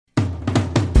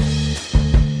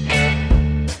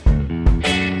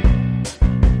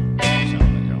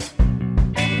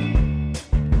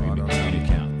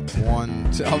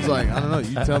like, I don't know.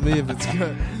 You tell me if it's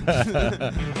good.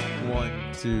 1,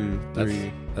 2,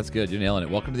 3. That's good. You're nailing it.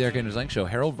 Welcome to the Eric Anders Lang Show.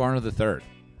 Harold Varner III.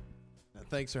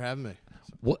 Thanks for having me.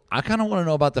 Well, I kind of want to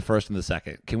know about the first and the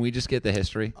second. Can we just get the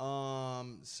history?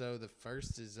 So the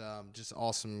first is just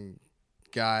awesome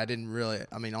guy. I didn't really.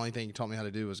 I mean, the only thing he taught me how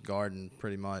to do was garden,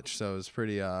 pretty much. So it was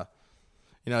pretty.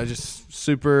 Just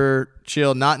super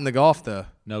chill. Not in the golf though.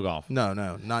 No golf. No,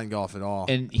 not in golf at all.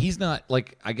 And he's not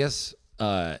like, I guess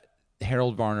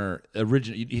Harold Varner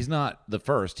he's not the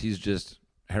first. He's just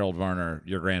Harold Varner,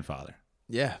 your grandfather.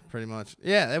 Yeah, pretty much.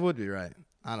 Yeah, that would be right.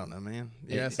 I don't know, man.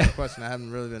 Yeah, that's a question I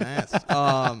haven't really been asked.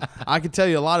 I could tell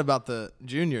you a lot about the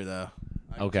junior though.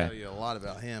 I can tell you a lot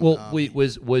about him. Well, wait,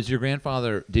 was your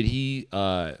grandfather? Did he?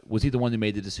 Was he the one who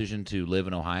made the decision to live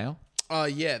in Ohio?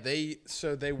 Yeah, they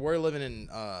were living in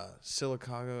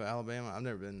Silicago, Alabama. I've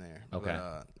never been there. Okay.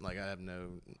 But,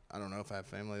 I don't know if I have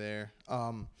family there.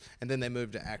 And then they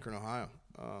moved to Akron, Ohio.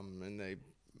 And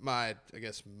my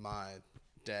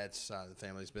dad's side of the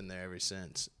family's been there ever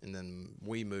since. And then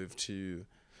we moved to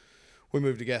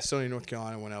Gastonia, North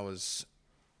Carolina when I was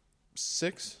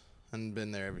 6 and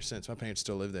been there ever since. My parents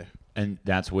still live there. And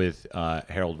that's with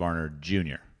Harold Varner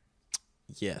Jr.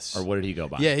 Yes. Or what did he go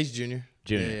by? Yeah, he's junior.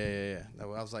 Junior. Yeah. I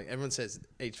was like, everyone says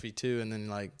HV2, and then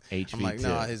like HV2. I'm like,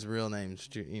 no, his real name's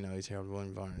he's Harold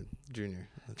William Varner Jr.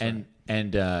 That's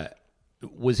and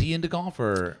was he into golf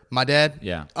or my dad?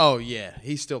 Yeah. Oh yeah,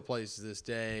 he still plays to this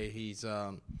day. He's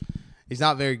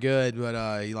not very good,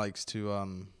 but he likes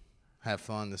to have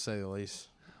fun, to say the least.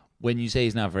 When you say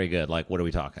he's not very good, like what are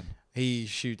we talking? He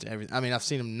shoots everything. I mean, I've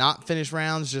seen him not finish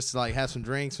rounds just to like have some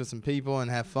drinks with some people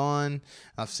and have fun.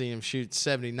 I've seen him shoot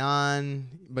 79,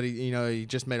 but he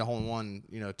just made a hole in one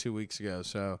 2 weeks ago.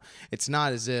 So it's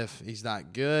not as if he's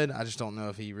not good. I just don't know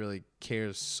if he really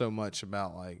cares so much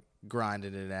about like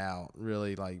grinding it out,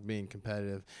 really like being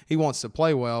competitive. He wants to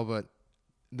play well, but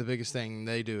the biggest thing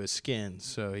they do is skins.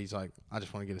 So he's like, I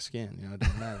just want to get a skin. It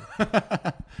doesn't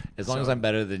matter. As long as I'm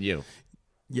better than you.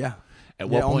 Yeah. At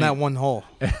what point, on that one hole.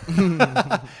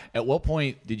 At what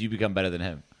point did you become better than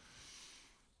him?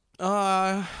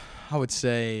 I would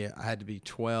say I had to be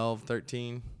 12,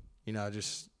 13. I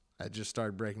just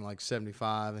started breaking like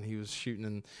 75, and he was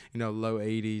shooting in low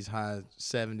 80s, high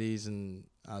 70s, and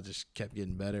I just kept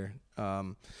getting better.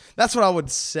 That's what I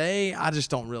would say. I just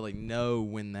don't really know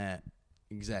when that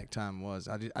exact time was.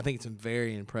 I think it's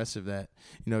very impressive that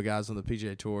guys on the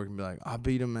PGA Tour can be like, I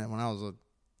beat him when I was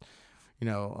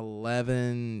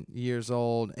 11 years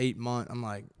old, 8 months. I'm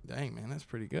like, dang, man, that's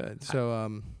pretty good.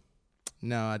 So,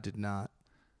 no, I did not.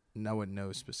 I wouldn't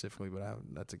know specifically, but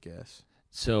that's a guess.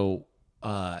 So,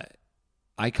 I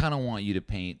kind of want you to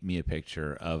paint me a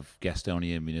picture of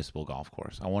Gastonia Municipal Golf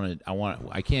Course.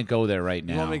 I can't go there right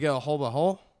now. You want me to go hole by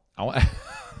hole? I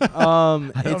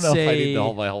don't know if I need the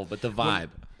hole by hole, but the vibe.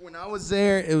 When I was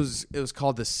there, it was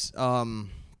called this.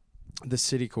 The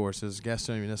city course is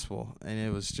Gastonia Municipal, and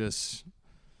it was just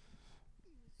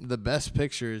the best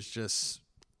picture is just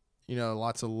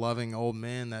lots of loving old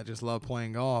men that just love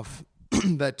playing golf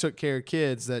that took care of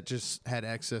kids that just had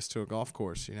access to a golf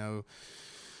course.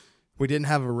 We didn't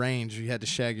have a range. You had to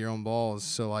shag your own balls.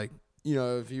 So like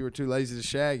if you were too lazy to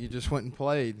shag, you just went and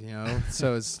played.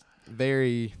 So it's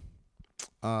very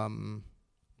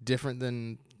different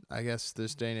than I guess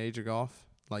this day and age of golf.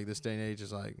 Like this day and age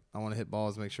is like, I want to hit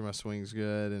balls, make sure my swing's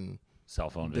good, and cell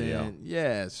phone video.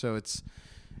 Yeah, so it's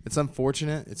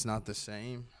unfortunate. It's not the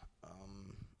same.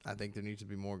 I think there needs to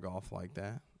be more golf like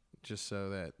that, just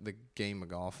so that the game of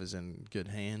golf is in good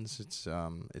hands.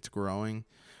 It's growing,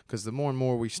 because the more and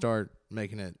more we start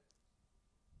making it,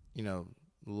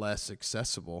 less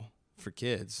accessible for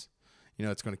kids,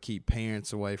 it's going to keep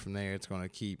parents away from there. It's going to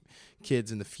keep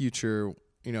kids in the future,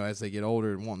 as they get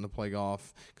older and wanting to play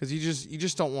golf, because you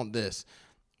just don't want this.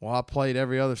 Well, I played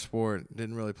every other sport,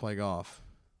 didn't really play golf.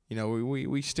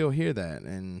 We still hear that,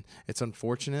 and it's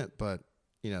unfortunate, but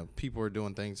people are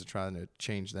doing things to try to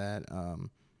change that.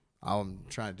 I'm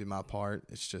trying to do my part.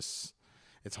 It's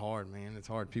hard, man. It's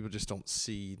hard. People just don't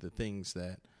see the things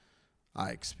that I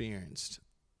experienced,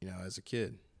 as a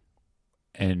kid.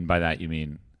 And by that you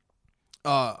mean?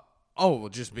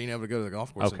 Just being able to go to the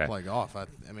golf course and play golf. I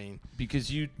mean, because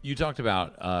you talked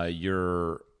about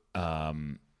your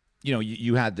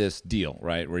you had this deal,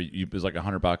 right, where it was like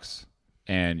 $100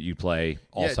 and you play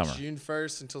all summer. June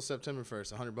 1st until September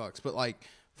 1st, $100. But like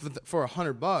for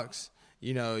 $100,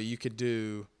 you could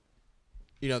do,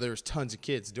 there was tons of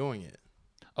kids doing it.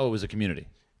 Oh, it was a community.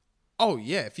 Oh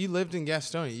yeah, if you lived in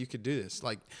Gastonia, you could do this.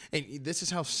 Like, and this is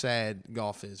how sad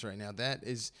golf is right now.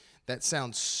 That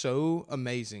sounds so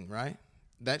amazing, right?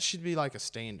 that should be like a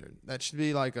standard. That should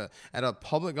be like at a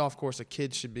public golf course, a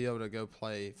kid should be able to go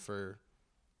play for,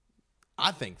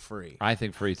 I think, free. I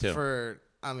think free too.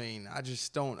 I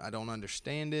don't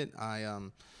understand it.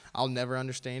 I'll never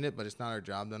understand it, but it's not our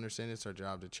job to understand it. It's our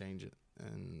job to change it.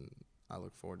 And I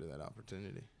look forward to that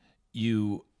opportunity.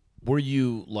 Were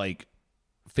you like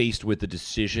faced with the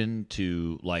decision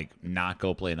to like not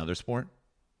go play another sport?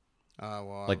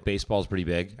 Well, like baseball's pretty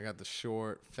big. I got the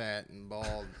short, fat, and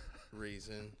bald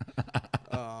reason.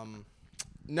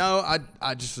 No,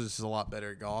 I just was a lot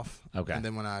better at golf. Okay. And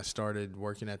then when I started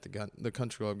working at the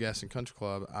country club, Gas and Country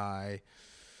Club, I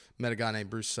met a guy named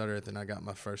Bruce Sutter. Then I got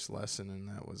my first lesson, and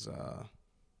that was, I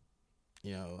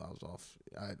was off.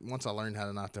 Once I learned how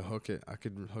to not to hook it, I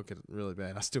could hook it really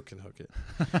bad. I still can hook it.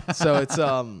 So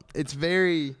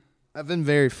I've been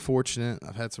very fortunate.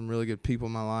 I've had some really good people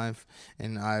in my life,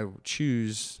 and I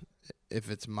choose, if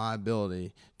it's my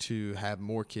ability, to have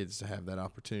more kids to have that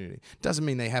opportunity. Doesn't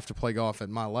mean they have to play golf at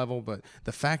my level, but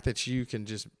the fact that you can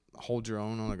just hold your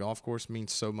own on a golf course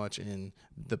means so much in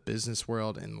the business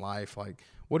world and life. Like,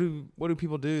 what do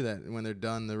people do that when they're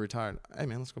done, they're retired? Hey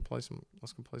man, let's go play some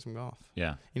golf.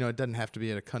 Yeah. It doesn't have to be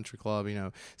at a country club.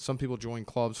 Some people join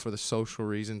clubs for the social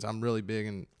reasons. I'm really big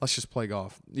and let's just play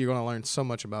golf. You're going to learn so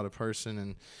much about a person,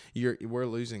 and we're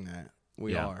losing that.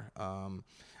 We are.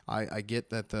 I get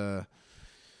that the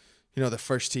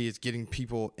first tee is getting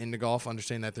people into golf,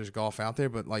 understand that there's golf out there,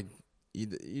 but like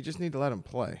you just need to let them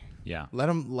play. Yeah. Let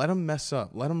them mess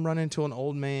up. Let them run into an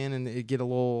old man and it get a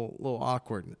little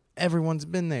awkward. Everyone's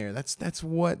been there. That's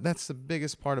the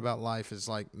biggest part about life is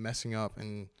like messing up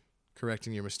and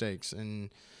correcting your mistakes. And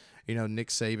Nick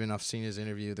Saban, I've seen his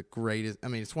interview, the greatest. I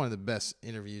mean, it's one of the best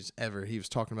interviews ever. He was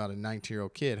talking about a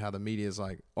 19-year-old kid, how the media is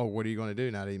like, "Oh, what are you going to do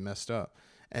now that he messed up?"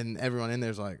 And everyone in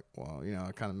there is like, "Well,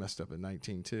 I kind of messed up at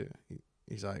 19 too."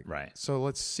 He's like, "Right. So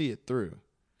let's see it through."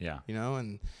 Yeah.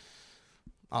 And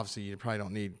obviously you probably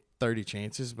don't need 30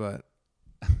 chances, but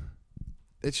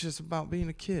it's just about being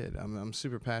a kid. I'm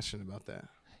super passionate about that.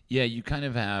 Yeah, you kind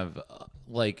of have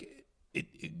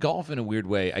golf in a weird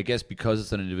way, I guess, because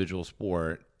it's an individual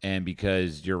sport and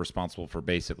because you're responsible for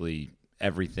basically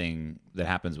everything that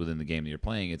happens within the game that you're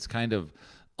playing. It's kind of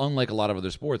unlike a lot of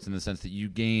other sports in the sense that you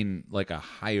gain like a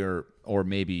higher or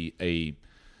maybe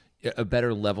a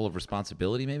better level of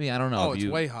responsibility. Maybe, I don't know. Oh, it's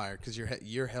way higher because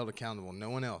you're held accountable. No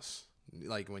one else.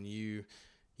 Like when you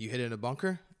hit in a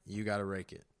bunker, you got to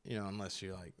rake it. Unless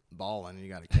you're like balling and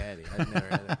you got a caddy.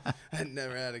 I'd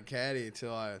never had a caddy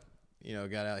until I,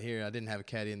 got out here. I didn't have a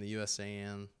caddy in the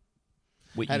USAM.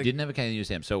 Wait, you didn't have a caddy in the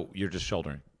USAM, so you're just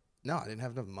shouldering? No, I didn't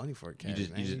have enough money for a caddy.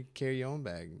 You carry your own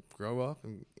bag, grow up,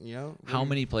 and How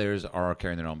many players are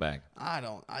carrying their own bag? I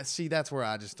see. That's where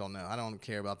I just don't know. I don't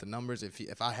care about the numbers.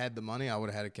 If I had the money, I would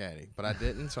have had a caddy, but I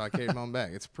didn't, so I carried my own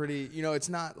bag. It's pretty. It's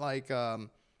not like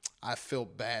I feel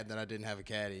bad that I didn't have a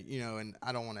caddy. And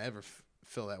I don't want to ever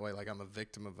feel that way, like I'm a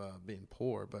victim of being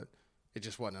poor, but it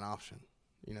just wasn't an option.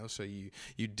 So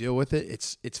you deal with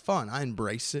it. It's fun. I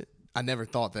embrace it. I never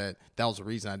thought that was the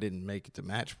reason I didn't make it to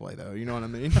match play, though. You know what I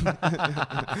mean?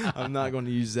 I'm not going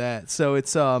to use that. So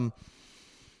it's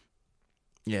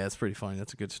it's pretty funny.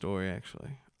 That's a good story, actually,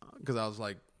 because I was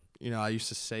like, I used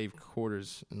to save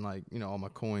quarters and like all my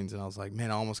coins, and I was like,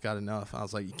 man, I almost got enough. I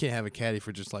was like, you can't have a caddy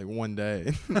for just like one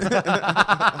day.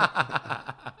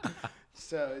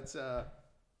 So it's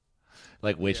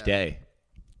like which day?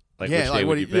 Like which day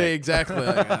would you pick? Yeah, exactly.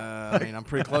 Like, I'm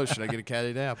pretty close. Should I get a caddy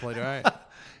today? I played all right.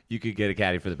 You could get a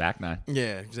caddy for the back nine.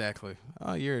 Yeah, exactly.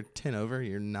 Oh, you're 10 over.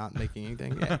 You're not making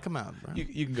anything. Yeah, come out, bro.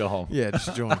 You can go home. Yeah,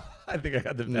 just join. I think I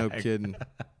got the bag. No kidding.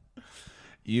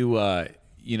 You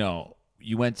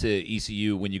went to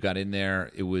ECU when you got in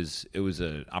there. It was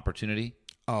an opportunity.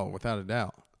 Oh, without a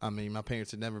doubt. I mean, my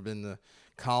parents had never been to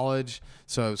college,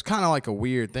 so it was kind of like a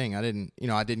weird thing. I didn't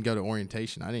go to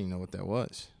orientation. I didn't even know what that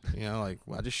was. I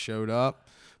just showed up.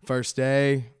 First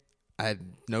day, I had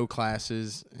no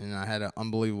classes, and I had an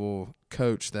unbelievable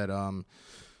coach that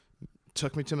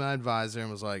took me to my advisor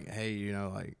and was like, hey,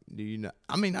 do you know?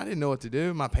 I mean, I didn't know what to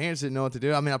do. My parents didn't know what to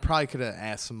do. I mean, I probably could have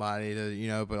asked somebody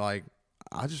to, but like,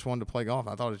 I just wanted to play golf.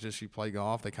 I thought it was just you play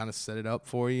golf. They kind of set it up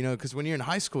for you, because when you're in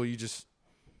high school, you just,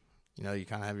 you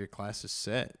kind of have your classes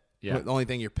set. Yeah. But the only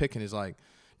thing you're picking is like,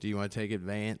 do you want to take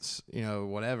advance,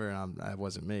 whatever. And that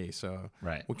wasn't me. So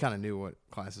right. We kind of knew what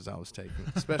classes I was taking,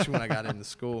 especially when I got into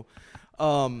school.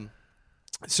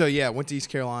 So yeah, went to East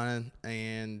Carolina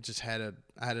and just I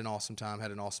had an awesome time,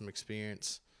 had an awesome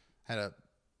experience.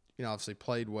 Obviously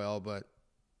played well, but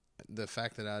the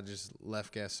fact that I just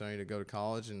left Gastonia to go to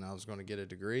college and I was going to get a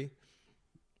degree,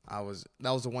 that was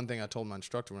the one thing I told my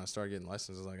instructor when I started getting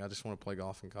lessons. I was like, I just want to play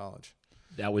golf in college.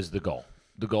 That was the goal.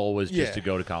 The goal was just Yeah. to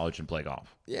go to college and play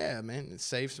golf. Yeah, man, it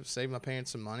saved my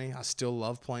parents some money. I still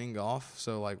love playing golf,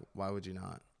 so like, why would you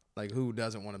not? Like, who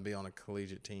doesn't want to be on a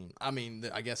collegiate team? I mean,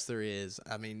 I guess there is.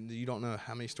 I mean, you don't know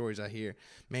how many stories I hear.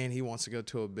 Man, he wants to go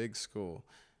to a big school,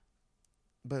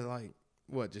 but like,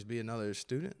 what? Just be another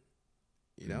student,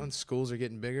 you know? And schools are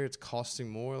getting bigger. It's costing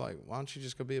more. Like, why don't you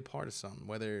just go be a part of something?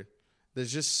 Whether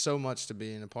there's just so much to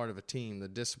being a part of a team, the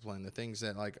discipline, the things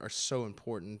that like are so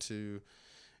important to,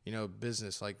 you know,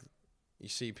 business. Like, you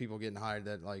see people getting hired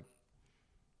that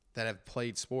have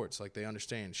played sports, like they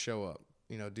understand, show up,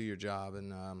 you know, do your job.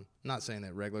 And I'm not saying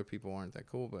that regular people aren't that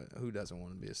cool, but who doesn't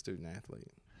want to be a student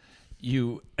athlete?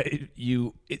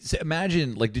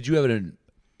 Imagine, like, did you have an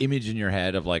image in your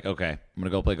head of like, okay, I'm gonna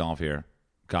go play golf here,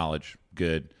 college,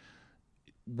 good.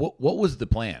 What was the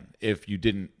plan if you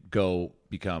didn't go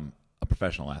become a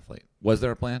professional athlete? Was there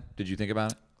a plan? Did you think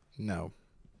about it? No.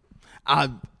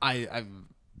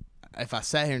 If I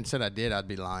sat here and said I did, I'd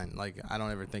be lying. Like, I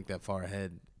don't ever think that far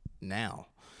ahead now.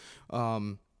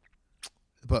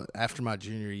 But after my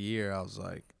junior year, I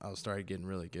started getting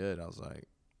really good. I was like,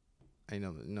 hey,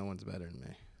 no one's better than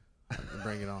me.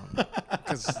 Bring it on.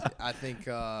 Because I think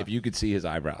if you could see his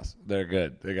eyebrows, they're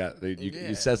good.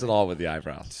 He says it all with the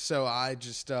eyebrows. So I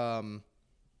just I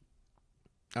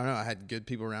don't know. I had good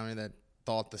people around me that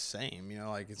thought the same. You know,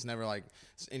 like, it's never like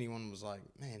anyone was like,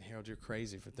 man, Harold, you're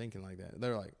crazy for thinking like that.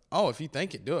 They're like, oh, if you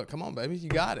think it, do it. Come on, baby, you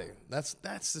got it. That's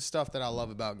the stuff that I love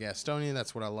about Gastonia.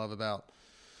 That's what I love about,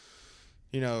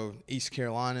 you know, East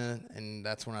Carolina. And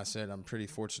that's when I said I'm pretty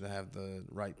fortunate to have the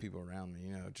right people around me.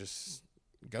 You know, just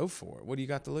go for it. What do you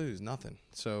got to lose? Nothing.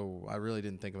 So I really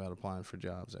didn't think about applying for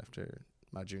jobs after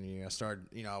my junior year. I started,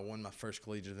 you know, I won my first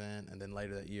collegiate event, and then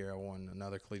later that year I won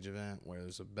another collegiate event where there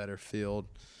was a better field.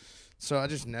 So I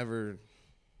just never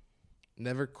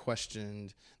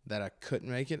questioned that I couldn't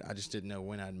make it. I just didn't know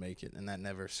when I'd make it, and that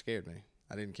never scared me.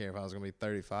 I didn't care if I was going to be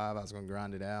 35. I was going to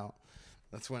grind it out.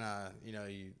 That's when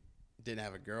you didn't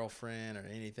have a girlfriend or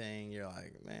anything. You're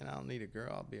like, man, I don't need a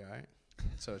girl. I'll be all right.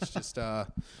 So it's just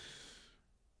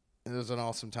it was an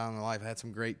awesome time in my life. I had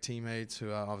some great teammates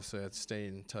who I obviously had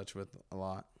stayed in touch with a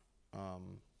lot.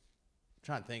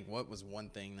 Trying to think what was one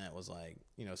thing that was like,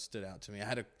 you know, stood out to me.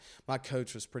 My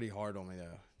coach was pretty hard on me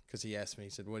though, because he asked me, he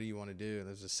said, what do you want to do? And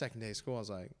it was the second day of school. I was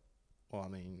like, well, I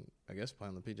mean, I guess play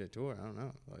on the PGA Tour. I don't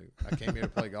know. Like, I came here to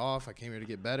play golf. I came here to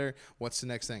get better. What's the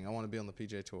next thing? I want to be on the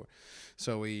PGA Tour.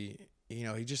 So he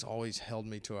just always held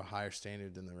me to a higher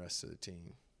standard than the rest of the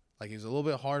team. Like, he was a little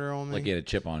bit harder on me. Like, he had a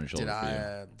chip on his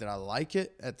shoulder. Did I like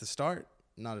it at the start?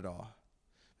 Not at all.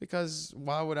 Because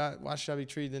why should I be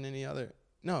treated than any other?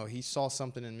 No, he saw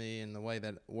something in me in the way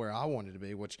that where I wanted to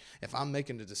be, which if I'm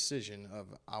making the decision of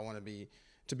I want to be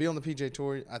on the PGA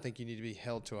Tour, I think you need to be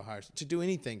held to a higher, to do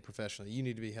anything professionally, you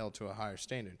need to be held to a higher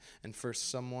standard. And for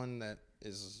someone that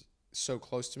is so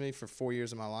close to me for 4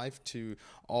 years of my life to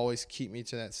always keep me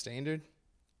to that standard,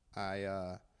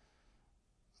 I'm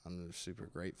super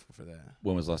grateful for that.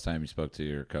 When was the last time you spoke to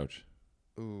your coach?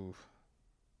 Ooh.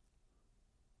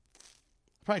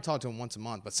 I probably talk to him once a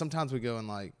month, but sometimes we go and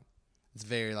like, it's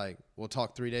very like, we'll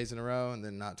talk 3 days in a row and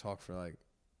then not talk for like,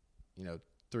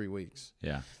 3 weeks.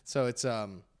 Yeah. So it's,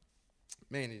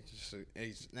 man,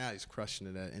 he's crushing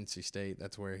it at NC State.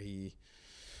 That's where he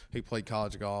played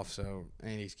college golf. So,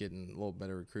 and he's getting a little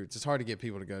better recruits. It's hard to get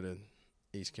people to go to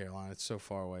East Carolina. It's so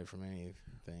far away from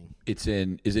anything. Is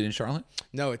it in Charlotte?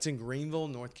 No, it's in Greenville,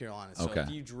 North Carolina. So okay.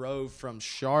 If you drove from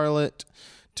Charlotte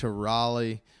to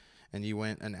Raleigh and you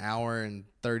went an hour and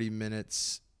 30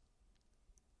 minutes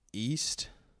east,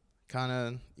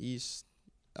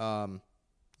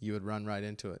 you would run right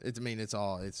into it. It's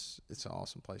an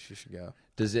awesome place. You should go.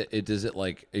 Does it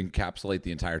like encapsulate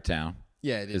the entire town?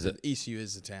 Yeah, it is. ECU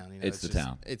is the town. It's the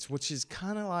town. Which is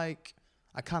kind of like,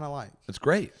 I kind of like. It's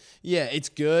great. Yeah, it's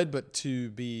good, but to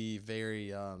be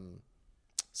very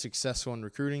successful in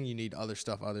recruiting, you need other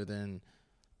stuff other than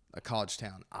a college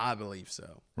town. I believe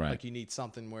so. Right. Like, you need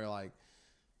something where like,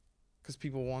 because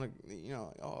people want to,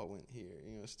 like, oh, I went here.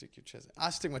 Stick your chest. I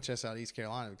stick my chest out East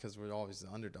Carolina because we're always the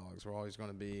underdogs. We're always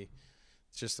going to be.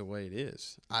 It's just the way it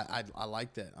is. I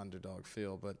like that underdog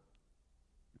feel, but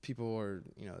people are,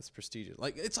 it's prestigious.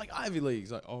 Like, it's like Ivy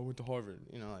Leagues. Like, oh, I went to Harvard.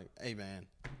 Like, hey, man,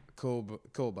 cool,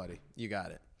 buddy. You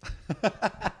got it.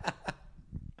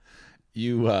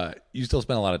 You still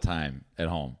spend a lot of time at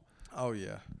home. Oh,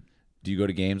 yeah. Do you go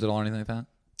to games at all or anything like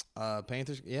that?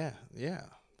 Panthers, yeah,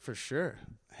 for sure.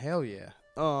 Hell yeah.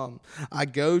 I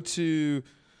go to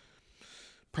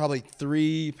probably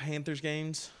 3 Panthers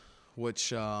games,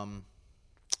 which obviously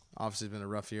has been a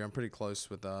rough year. I'm pretty close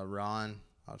with Ron.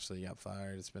 Obviously, he got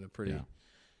fired. It's been a pretty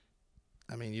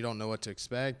I mean, you don't know what to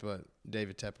expect, but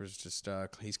David Tepper's just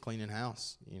he's cleaning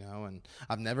house, and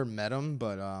I've never met him,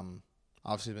 but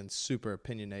obviously been super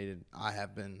opinionated. I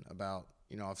have been about,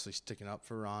 obviously sticking up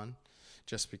for Ron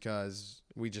just because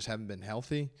we just haven't been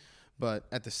healthy. But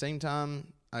at the same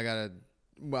time, I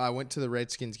went to the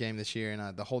Redskins game this year,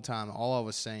 and the whole time all I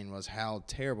was saying was how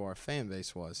terrible our fan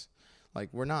base was. Like,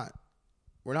 we're not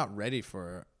ready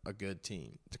for a good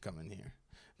team to come in here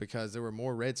because there were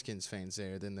more Redskins fans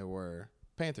there than there were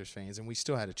Panthers fans, and we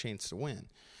still had a chance to win.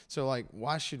 So, like,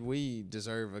 why should we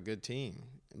deserve a good team?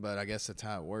 But I guess that's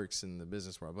how it works in the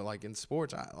business world. But, like, in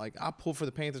sports, I pull for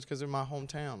the Panthers because they're my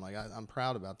hometown. Like, I'm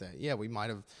proud about that. Yeah, we might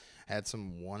have had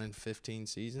some 1-in-15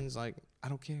 seasons. Like, I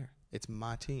don't care. It's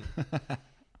my team.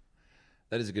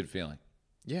 That is a good feeling.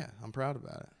 Yeah, I'm proud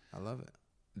about it. I love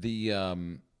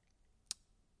it.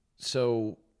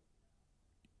 So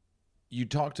you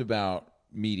talked about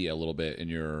media a little bit in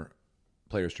your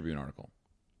Players Tribune article.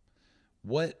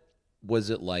 What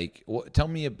was it like? Tell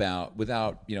me about,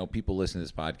 without, people listening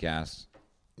to this podcast.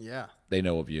 Yeah. They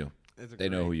know of you. They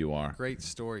know who you are. Great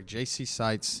story. JC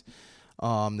Sites,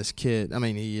 this kid, I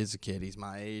mean, he is a kid. He's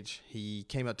my age. He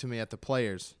came up to me at the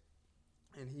Players,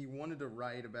 and he wanted to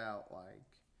write about,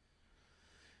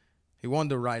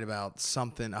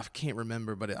 something. I can't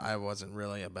remember, but I wasn't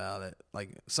really about it.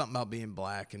 Like, something about being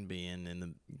black and being in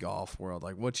the golf world.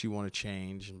 Like, what you want to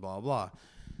change and blah, blah.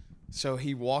 So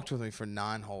he walked with me for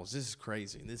 9 holes. This is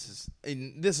crazy.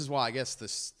 This is why I guess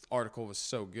this article was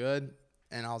so good.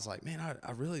 And I was like, man,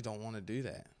 I really don't want to do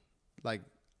that. Like,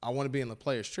 I want to be in the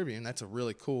Players Tribune. That's a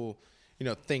really cool,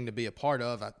 thing to be a part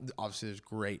of. Obviously, there's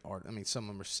great art. I mean, some of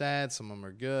them are sad, some of them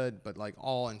are good, but, like,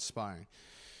 all inspiring.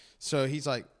 So he's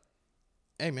like,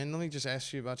 hey, man, let me just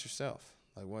ask you about yourself.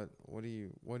 Like, what do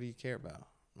you care about?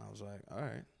 And I was like, all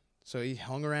right. So he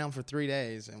hung around for 3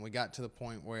 days, and we got to the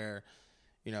point where,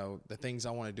 the things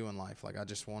I want to do in life. Like, I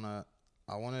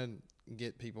want to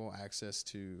get people access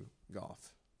to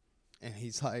golf. And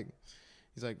he's like,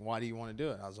 why do you want to do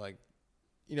it? I was like,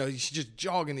 he's just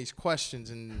jogging these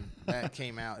questions, and that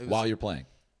came out. While you're playing.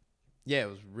 Yeah, it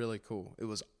was really cool. It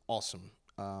was awesome.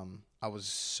 I was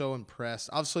so impressed.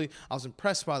 Obviously, I was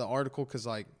impressed by the article because,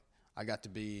 like, I got to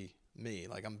be me.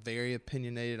 Like, I'm very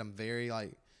opinionated. I'm very,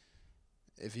 like,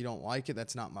 if you don't like it,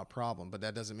 that's not my problem. But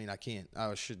that doesn't mean I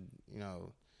should,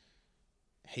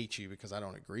 hate you because I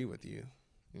don't agree with you,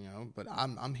 But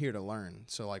I'm here to learn.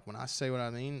 So, like, when I say what I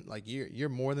mean, like, you're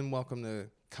more than welcome to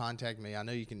contact me. I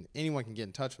know anyone can get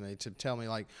in touch with me to tell me,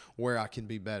 like, where I can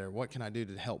be better. What can I do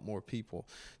to help more people?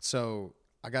 So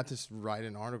I got this write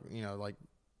an article, like,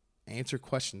 answer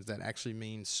questions that actually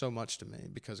mean so much to me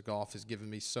because golf has given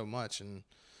me so much, and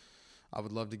I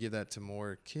would love to give that to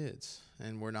more kids,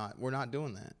 and we're not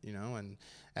doing that, and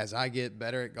as I get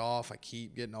better at golf, I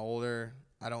keep getting older,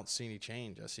 I don't see any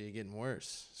change. I see it getting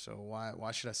worse. So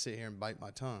why should I sit here and bite my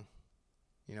tongue?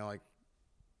 Like,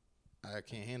 I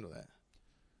can't handle that.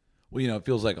 Well, it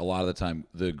feels like a lot of the time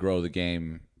the grow the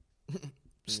game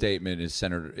statement is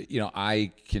centered,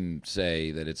 I can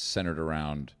say that it's centered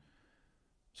around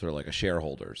sort of like a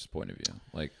shareholder's point of view.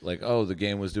 Like, oh, the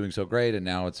game was doing so great and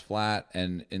now it's flat.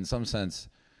 And in some sense,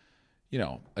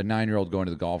 a 9-year-old going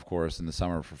to the golf course in the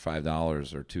summer for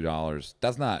 $5 or $2,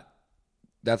 that's not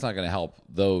going to help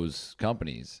those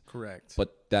companies. Correct.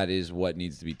 But that is what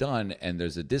needs to be done. And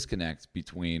there's a disconnect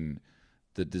between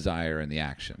the desire and the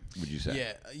action, would you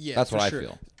say? Yeah. That's what I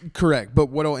feel. Correct. But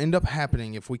what will end up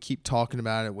happening if we keep talking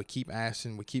about it, we keep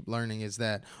asking, we keep learning, is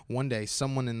that one day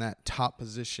someone in that top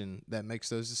position that makes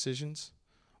those decisions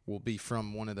will be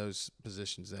from one of those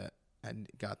positions that had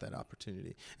got that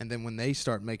opportunity. And then when they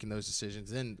start making those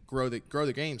decisions, then grow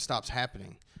the game stops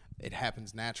happening. It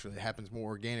happens naturally. It happens more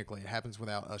organically. It happens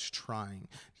without us trying.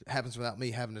 It happens without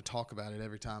me having to talk about it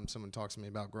every time someone talks to me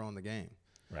about growing the game.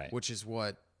 Right. Which is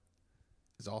what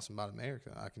is awesome about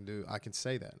America. I can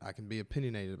say that. I can be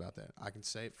opinionated about that. I can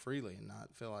say it freely and not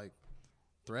feel like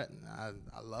threatened. I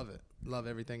love it. Love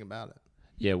everything about it.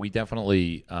 Yeah, we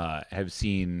definitely have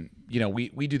seen,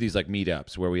 we do these like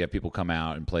meetups where we have people come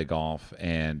out and play golf,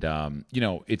 and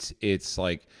it's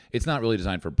like, it's not really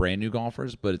designed for brand new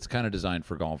golfers, but it's kind of designed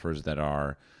for golfers that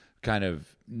are kind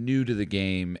of new to the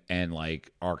game and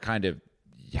like are kind of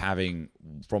having,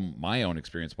 from my own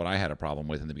experience, what I had a problem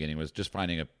with in the beginning was just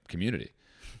finding a community.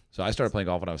 So I started playing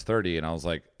golf when I was 30, and I was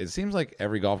like, it seems like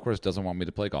every golf course doesn't want me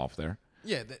to play golf there.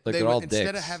 Yeah, they're all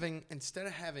instead dicks. of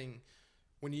having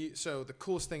so the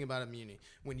coolest thing about Imuni,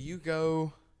 when you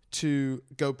go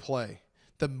play,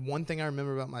 the one thing I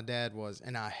remember about my dad was,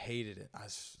 and I hated it, I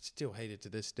still hate it to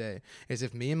this day, is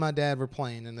if me and my dad were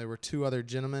playing and there were 2 other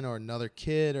gentlemen or another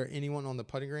kid or anyone on the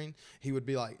putting green, he would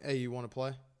be like, hey, you want to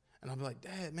play? And I'll be like,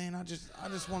 Dad, man, I just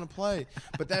want to play.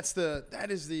 But that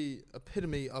is the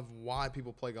epitome of why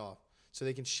people play golf, so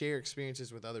they can share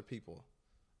experiences with other people.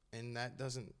 And that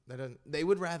doesn't they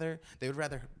would rather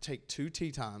take 2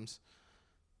 tee times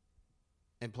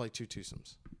and play 2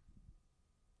 twosomes.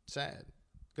 Sad.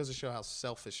 Goes to show how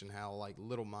selfish and how like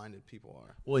little-minded people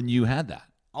are. Well, and you had that.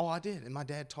 Oh, I did, and my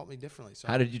dad taught me differently. So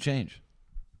how did you change?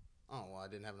 Oh, well, I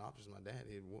didn't have an option. My dad,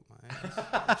 he'd whoop my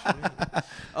ass.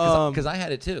 Because I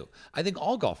had it too. I think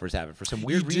all golfers have it for some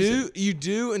weird reason. You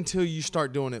do until you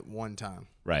start doing it one time.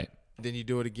 Right. Then you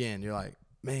do it again. You're like,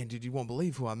 man, dude, you won't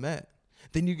believe who I met.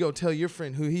 Then you go tell your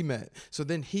friend who he met. So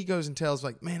then he goes and tells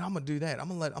like, man, I'm gonna do that. I'm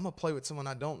gonna play with someone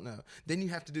I don't know. Then you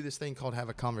have to do this thing called have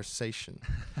a conversation,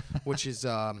 which is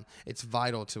it's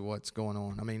vital to what's going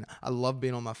on. I mean, I love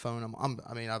being on my phone.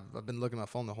 I've been looking at my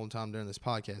phone the whole time during this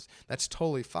podcast. That's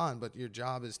totally fine. But your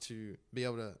job is to be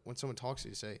able to, when someone talks to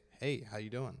you, say, hey, how you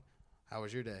doing? How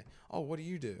was your day? Oh, what do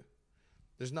you do?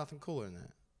 There's nothing cooler than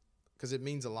that, because it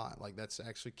means a lot. Like, that's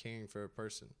actually caring for a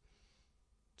person.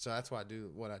 So that's why I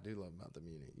do what I do love about the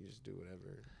Muni. You just do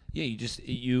whatever. Yeah,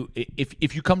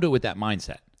 if you come to it with that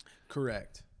mindset.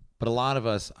 Correct. But a lot of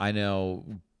us, I know,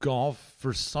 golf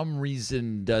for some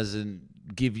reason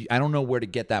doesn't give you. I don't know where to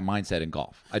get that mindset in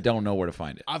golf. I don't know where to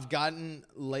find it. I've gotten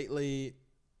lately.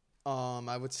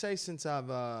 I would say since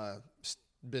I've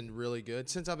been really good.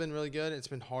 Since I've been really good, it's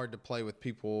been hard to play with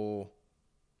people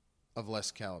of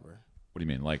less caliber. What do you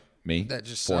mean, like me? That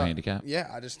just 4 handicap? Yeah,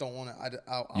 I just don't want to.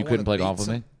 You couldn't play golf with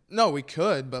me? No, we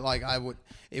could, but like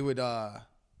we would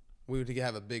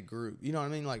have a big group. You know what I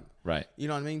mean? Like, right. You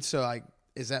know what I mean? So like,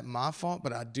 is that my fault?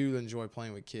 But I do enjoy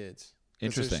playing with kids.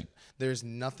 Interesting. There's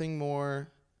nothing more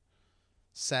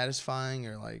satisfying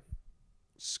or like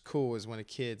cool as when a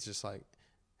kid's just like,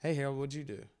 hey, Harold, what'd you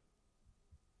do?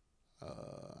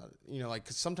 Like,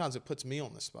 cause sometimes it puts me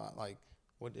on the spot. Like,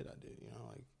 what did I do?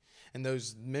 Like, and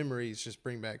those memories just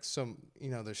bring back some,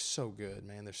 they're so good,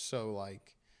 man. They're so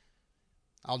like,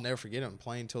 I'll never forget them.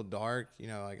 Playing till dark,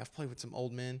 like I've played with some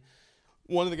old men.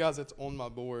 One of the guys that's on my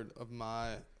board of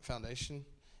my foundation,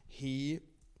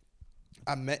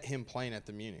 I met him playing at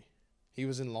the Muni. He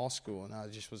was in law school, and I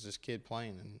just was this kid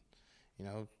playing,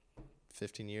 and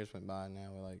 15 years went by, and now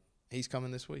we're like, he's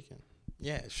coming this weekend.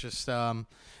 Yeah, it's just that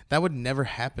would never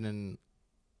happen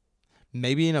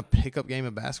maybe in a pickup game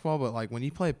of basketball, but like when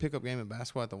you play a pickup game of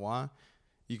basketball at the Y,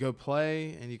 you go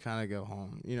play and you kind of go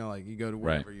home. Like you go to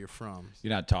wherever you're from.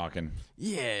 You're not talking.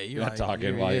 Yeah, you're not like,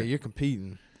 talking. You're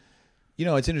competing.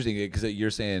 It's interesting because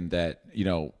you're saying that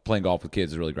playing golf with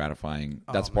kids is really gratifying.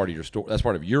 That's part of your story. That's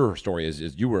part of your story. Is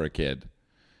you were a kid.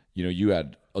 You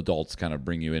had adults kind of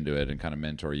bring you into it and kind of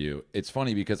mentor you. It's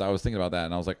funny because I was thinking about that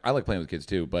and I was like, I like playing with kids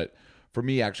too. But for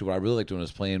me, actually, what I really like doing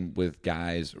is playing with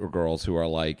guys or girls who are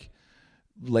like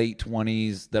late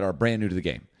 20s that are brand new to the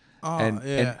game. And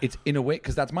it's in a way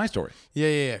because that's my story.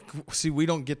 Yeah. See, we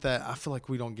don't get that. I feel like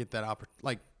we don't get that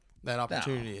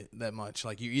opportunity that much.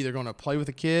 Like, you're either going to play with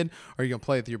a kid or you're going to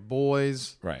play with your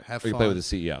boys. Right. Have or you fun. play with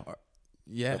the CEO.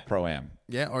 Yeah. Pro-am.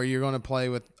 Yeah. Or you're going to play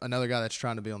with another guy that's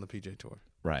trying to be on the PJ Tour.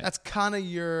 Right. That's kind of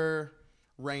your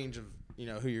range of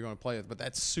who you're going to play with. But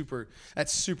that's super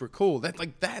cool.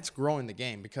 That's growing the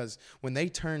game, because when they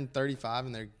turn 35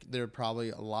 and they're probably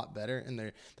a lot better, and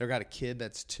they've got a kid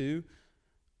that's 2.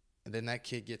 And then that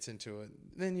kid gets into it.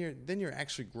 Then you're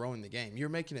actually growing the game. You're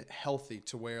making it healthy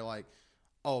to where like,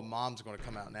 oh, mom's going to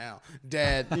come out now.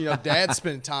 Dad, dad's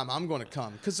spending time. I'm going to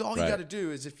come, because all you got to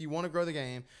do is, if you want to grow the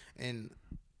game, and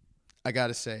I got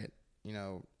to say it,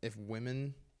 if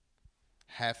women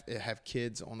have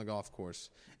kids on the golf course,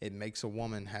 it makes a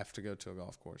woman have to go to a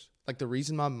golf course. Like, the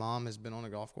reason my mom has been on a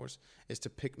golf course is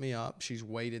to pick me up. She's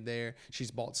waited there.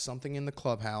 She's bought something in the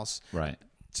clubhouse. Right.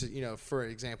 To for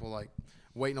example, like,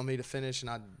 waiting on me to finish, and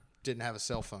I didn't have a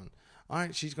cell phone. All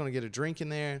right, she's going to get a drink in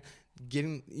there.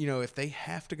 Getting, if they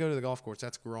have to go to the golf course,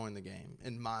 that's growing the game,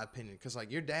 in my opinion. Because,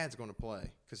 like, your dad's going to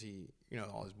play because he,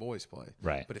 all his boys play.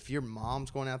 Right. But if your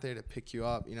mom's going out there to pick you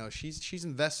up, she's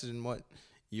invested in what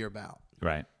you're about.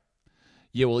 Right.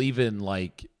 Yeah, well, even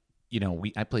like,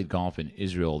 I played golf in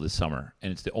Israel this summer,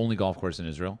 and it's the only golf course in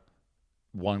Israel.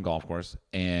 One golf course.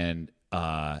 And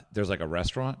there's like a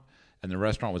restaurant, and the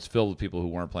restaurant was filled with people who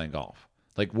weren't playing golf.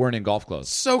 Like, weren't in golf clothes.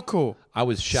 So cool. I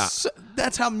was shocked.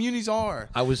 That's how munis are.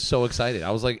 I was so excited.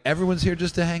 I was like, everyone's here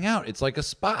just to hang out. It's like a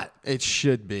spot. It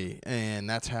should be. And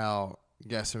that's how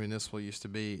Gaston Municipal used to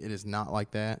be. It is not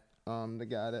like that. The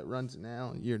guy that runs it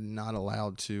now, you're not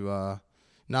allowed to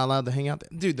hang out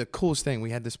there. Dude, the coolest thing, we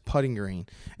had this putting green,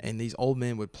 and these old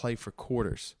men would play for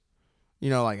quarters.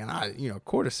 Like, and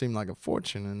quarters seemed like a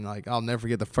fortune. And, like, I'll never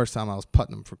forget the first time I was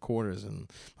putting them for quarters. And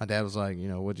my dad was like,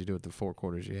 what'd you do with the 4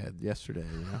 quarters you had yesterday?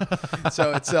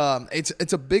 So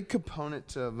it's a big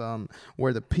component of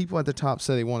where the people at the top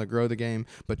say they want to grow the game,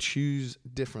 but choose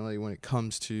differently when it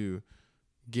comes to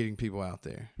getting people out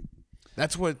there.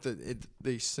 That's what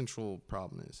the central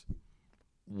problem is.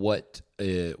 What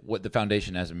the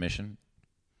foundation has a mission?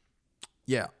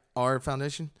 Yeah, our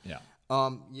foundation? Yeah.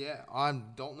 I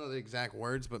don't know the exact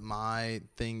words, but my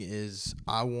thing is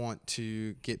I want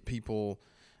to get people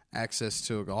access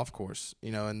to a golf course,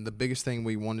 and the biggest thing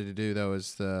we wanted to do though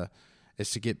is to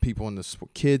get people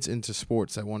kids into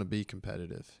sports that want to be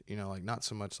competitive, like not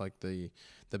so much like the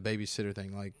babysitter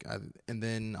thing, and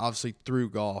then obviously through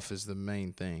golf is the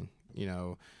main thing,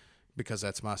 because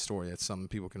that's my story. That's something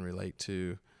people can relate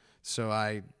to. So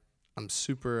I'm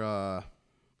super,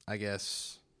 I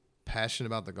guess, passionate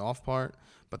about the golf part,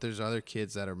 but there's other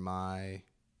kids that are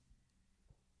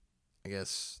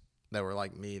that were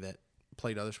like me that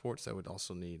played other sports that would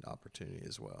also need opportunity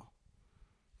as well.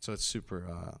 So it's super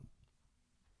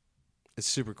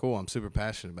cool. I'm super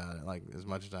passionate about it, like as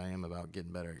much as I am about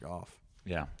getting better at golf.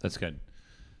 Yeah, that's good.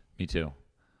 Me too.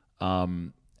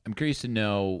 I'm curious to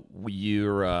know,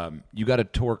 you got a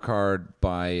tour card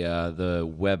by the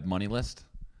Web Money List,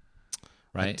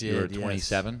 right? I did, you were yes.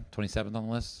 27th on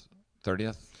the list,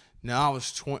 30th. No, I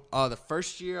was 20. The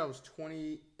first year I was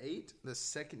 28. The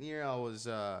second year I was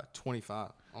 25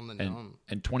 on the gnome.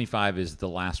 And 25 is the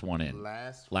last one in.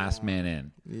 Last man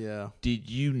in. Yeah. Did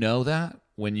you know that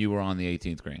when you were on the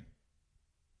 18th green?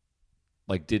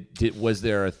 Like, was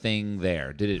there a thing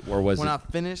there? When I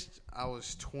finished, I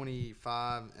was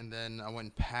 25, and then I went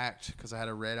and packed because I had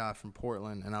a red eye from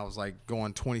Portland, and I was like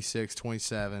going 26,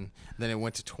 27. Then it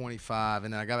went to 25,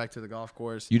 and then I got back to the golf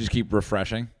course. You just keep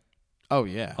refreshing? Oh,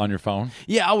 yeah. On your phone?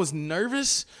 Yeah, I was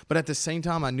nervous, but at the same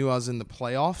time, I knew I was in the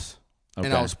playoffs,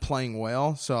 and I was playing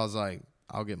well, so I was like,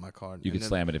 I'll get my card. You could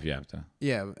slam it if you have to.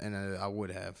 Yeah, and I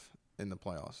would have in the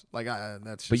playoffs. But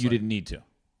you didn't need to.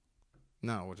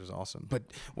 No, which was awesome. But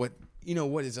what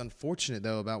is unfortunate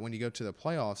though about when you go to the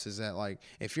playoffs is that, like,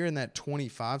 if you're in that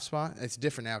 25 spot, it's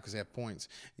different now because they have points.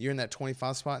 You're in that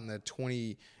 25 spot and the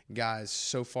 20 guys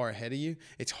so far ahead of you,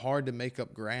 it's hard to make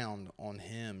up ground on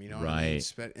him. You know what I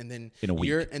mean? And then in a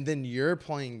week. You're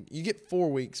playing. You get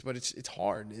 4 weeks, but it's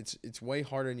hard. It's way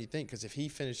harder than you think because if he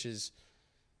finishes,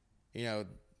 the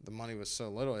money was so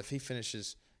little. If he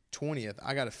finishes 20th,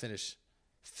 I got to finish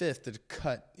 5th to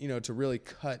cut, to really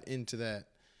cut into that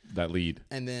lead.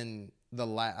 And then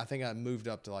I think I moved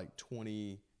up to like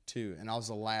 22, and I was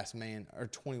the last man, or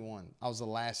 21. I was the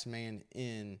last man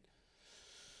in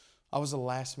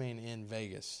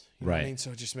Vegas. You know what I mean? So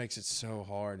it just makes it so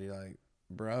hard. You're like,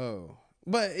 bro.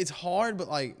 But it's hard, but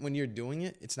like when you're doing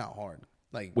it, it's not hard.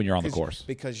 Like when you're on the course.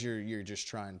 Because you're just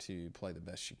trying to play the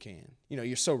best you can.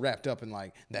 You're so wrapped up in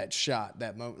like that shot,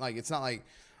 that moment. Like it's not like,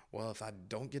 well, if I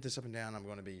don't get this up and down, I'm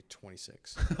going to be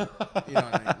 26. You know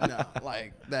what I mean? No,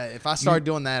 like that. If I started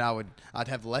doing that, I'd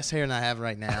have less hair than I have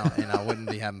right now, and I wouldn't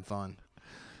be having fun.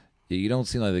 Yeah, you don't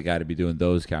seem like the guy to be doing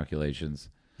those calculations.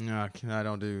 No, I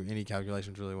don't do any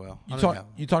calculations really well.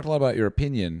 You talked a lot about your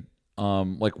opinion.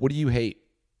 Like, what do you hate?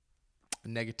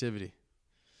 Negativity.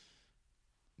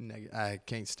 I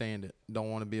can't stand it.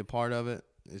 Don't want to be a part of it.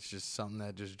 It's just something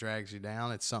that just drags you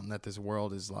down. It's something that this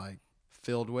world is like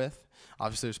filled with.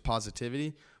 Obviously there's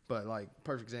positivity, but like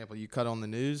perfect example, you cut on the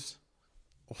news,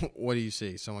 what do you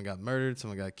see? Someone got murdered,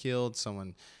 someone got killed,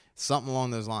 something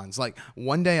along those lines. Like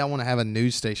one day I want to have a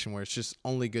news station where it's just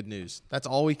only good news. That's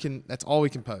all we can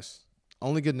post.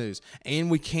 Only good news. And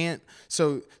we can't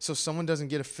so someone doesn't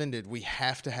get offended, we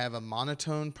have to have a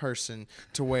monotone person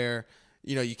to where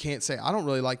you can't say I don't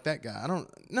really like that guy.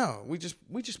 We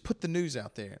just put the news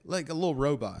out there like a little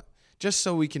robot. Just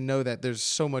so we can know that there's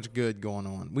so much good going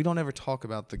on. We don't ever talk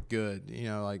about the good.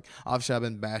 Like obviously I've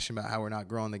been bashing about how we're not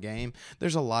growing the game.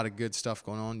 There's a lot of good stuff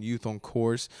going on, youth on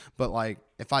course. But like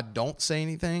if I don't say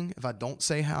anything, if I don't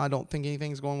say how I don't think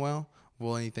anything's going well,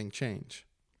 will anything change?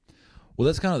 Well,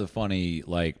 that's kind of the funny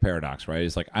like paradox, right?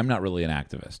 It's like I'm not really an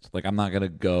activist. Like I'm not going to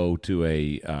go to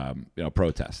a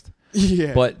protest.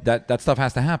 Yeah. But that stuff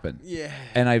has to happen. Yeah.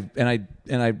 And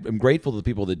I'm grateful to the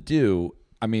people that do.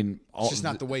 I mean, it's just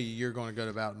not the way you're going to go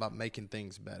about making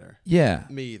things better. Yeah.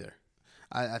 Me either.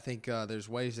 I think there's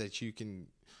ways that you can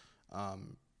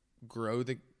grow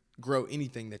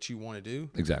anything that you want to do.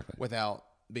 Exactly. Without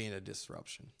being a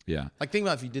disruption. Yeah. Like think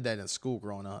about if you did that in school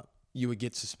growing up, you would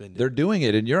get suspended. They're doing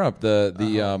it in Europe. The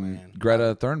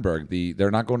Greta Thunberg.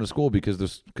 They're not going to school because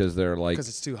they're like because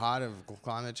it's too hot of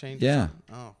climate change. Yeah.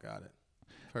 Oh, got it.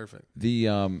 perfect.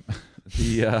 I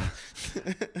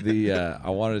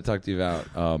wanted to talk to you about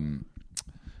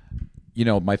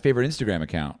my favorite Instagram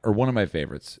account, or one of my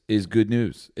favorites, is Good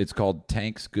News. It's called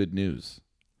Tank's Good News.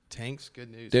 Tank's Good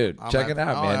News. Dude, check it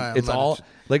out, man. It's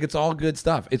all good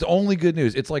stuff. It's only good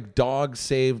news. It's like dog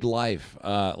saved life.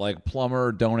 Like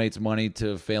plumber donates money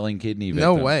to failing kidney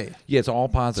victim. No way. Yeah, it's all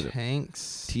positive.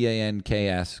 Tanks.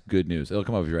 TANKS Good News. It'll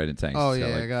come up if you write in Tanks. Oh, it's yeah,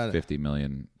 got like I got it. 50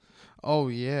 million. Oh,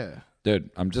 yeah. Dude,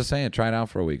 I'm just saying, try it out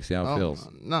for a week. See how it feels.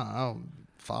 No, I'll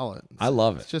follow it. I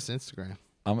love it. It's just Instagram.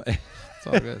 It's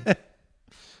all good.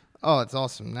 Oh, it's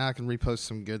awesome. Now I can repost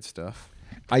some good stuff.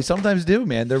 I sometimes do,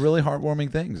 man. They're really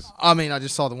heartwarming things. I mean, I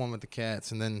just saw the one with the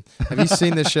cats, and then have you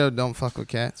seen this show? Don't Fuck with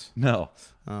Cats. No.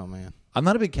 Oh man, I'm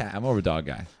not a big cat. I'm more of a dog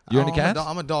guy. You into cats?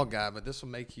 I'm a dog guy, but this will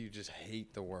make you just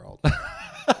hate the world.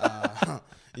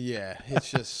 Yeah,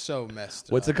 it's just so messed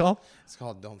up. What's it called? It's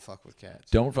called Don't Fuck with Cats.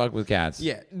 Don't fuck with cats.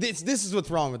 Yeah, this is what's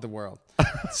wrong with the world.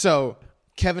 So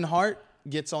Kevin Hart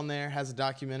gets on there, has a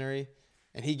documentary,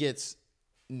 and he gets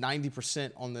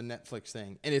 90% on the Netflix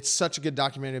thing. And it's such a good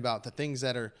documentary about the things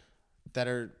that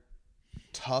are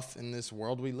tough in this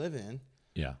world we live in.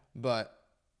 Yeah. But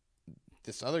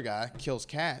this other guy kills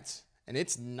cats, and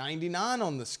it's 99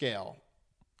 on the scale.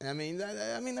 I mean,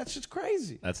 that's just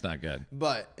crazy. That's not good.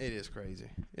 But it is crazy.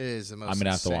 It is the most. I'm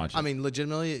gonna have insane. to watch it. I mean,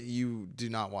 legitimately, you do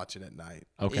not watch it at night.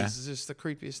 Okay. It's just the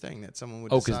creepiest thing that someone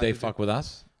would. Oh, because they fuck with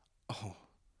us. Oh,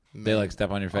 man. They like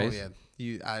step on your face. Oh yeah.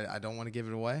 I don't want to give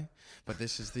it away, but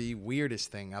this is the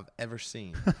weirdest thing I've ever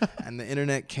seen, and the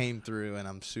internet came through, and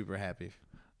I'm super happy.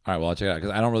 All right, well, I'll check it out because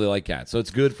I don't really like cats, so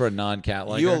it's good for a non-cat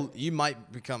liker. You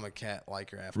might become a cat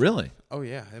liker after. Really? Oh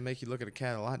yeah, it make you look at a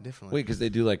cat a lot differently. Wait, because they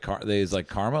do like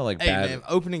karma, like hey, bad. Man,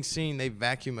 opening scene, they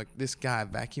this guy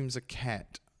vacuums a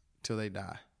cat till they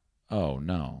die. Oh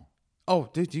no. Oh,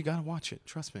 dude, you gotta watch it.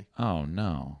 Trust me. Oh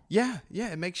no. Yeah,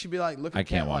 it makes you be like, look. I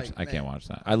can't watch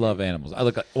that. I love animals.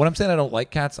 When I'm saying I don't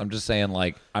like cats, I'm just saying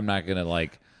like I'm not gonna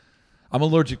like. I'm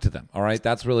allergic to them. All right,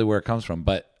 that's really where it comes from.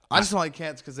 But I just don't like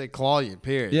cats because they claw you.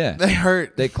 Period. Yeah, they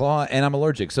hurt. They claw, and I'm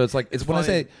allergic. So it's like when I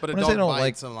say but when a I say I dog don't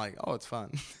bites, like. I'm like, oh, it's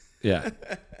fun. Yeah,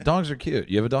 dogs are cute.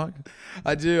 You have a dog?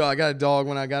 I do. I got a dog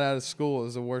when I got out of school. It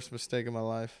was the worst mistake of my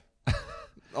life.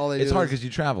 It's hard because you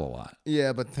travel a lot.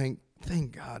 Yeah, but thank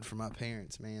God for my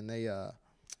parents, man. They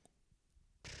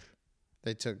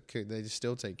just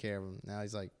still take care of him. Now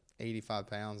he's like 85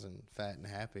 pounds and fat and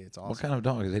happy. It's awesome. What kind of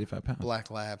dog is 85 pounds?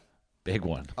 Black lab. Big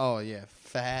one. Oh yeah,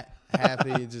 fat,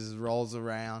 happy, he just rolls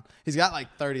around. He's got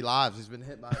like 30 lives. He's been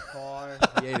hit by a car.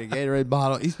 He ate a Gatorade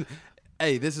bottle.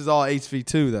 Hey, this is all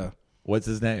HV2 though. What's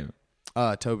his name?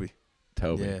 Toby.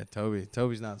 Toby. Yeah, Toby.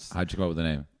 Toby's not. How'd you come up with the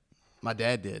name? My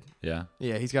dad did. Yeah.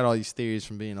 Yeah, he's got all these theories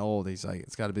from being old. He's like,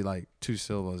 it's got to be like 2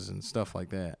 syllables and stuff like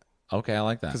that. Okay, I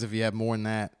like that. Because if you have more than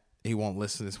that, he won't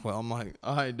listen as well. I'm like,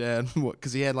 all right, Dad.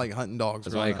 Because he had like hunting dogs.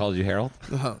 That's why he called you Harold?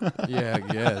 Yeah,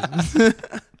 I guess.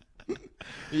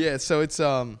 Yeah, so it's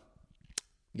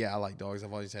yeah, I like dogs.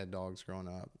 I've always had dogs growing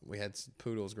up. We had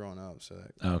poodles growing up, so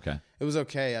okay. It was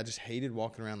okay. I just hated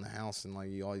walking around the house and like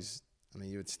you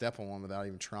would step on one without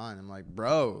even trying. I'm like,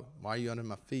 bro, why are you under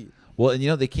my feet? Well, and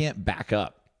they can't back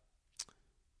up.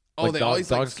 Oh, like they always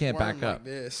dogs like can't back like up.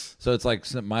 This. So it's like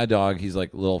my dog. He's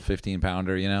like a little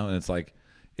 15-pounder, and it's like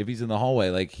if he's in the hallway,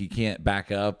 like he can't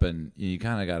back up, and you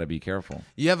kind of got to be careful.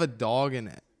 You have a dog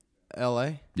in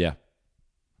L.A.? Yeah.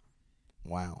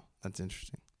 Wow, that's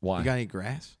interesting. Why? You got any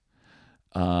grass?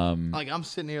 Like I'm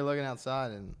sitting here looking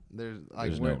outside, and there's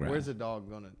like, no grass. Where's the dog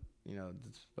gonna?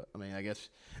 I mean, I guess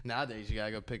nowadays you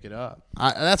gotta go pick it up.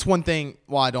 That's one thing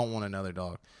why I don't want another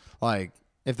dog. Like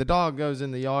if the dog goes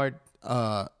in the yard,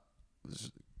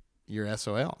 you're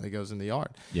SOL. It goes in the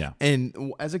yard. Yeah.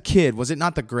 And as a kid, was it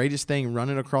not the greatest thing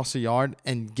running across the yard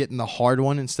and getting the hard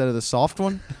one instead of the soft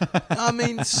one? I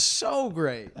mean, so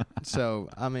great. So,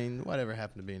 I mean, whatever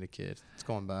happened to being a kid? It's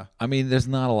going by. I mean, there's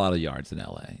not a lot of yards in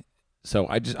LA. So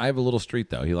I have a little street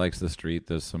though. He likes the street.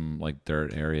 There's some like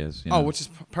dirt areas. Oh, which is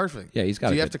perfect. Yeah, he's got.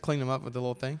 Do you have to clean them up with the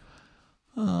little thing?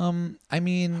 I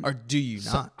mean, or do you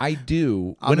not? I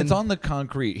do. When it's on the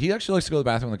concrete, he actually likes to go to the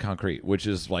bathroom on the concrete, which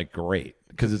is like great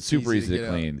because it's super easy to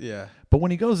clean. Yeah. But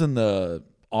when he goes in the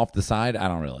off the side, I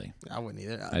don't really. I wouldn't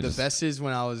either. The best is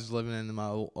when I was living in my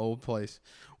old place,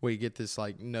 where you get this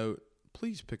like note,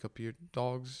 please pick up your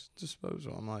dog's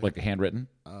disposal. I'm like handwritten.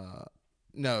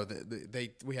 No,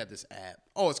 we had this app.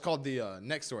 Oh, it's called the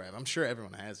Nextdoor app. I'm sure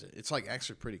everyone has it. It's like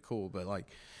actually pretty cool, but like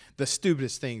the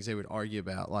stupidest things they would argue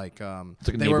about, like it's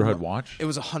like a neighborhood watch. It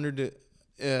was 100.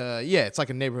 Yeah, it's like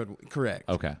a neighborhood. Correct.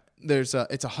 Okay. It's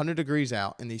 100 degrees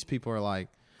out, and these people are like,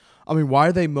 I mean, why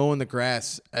are they mowing the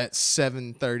grass at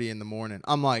 7:30 in the morning?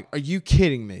 I'm like, are you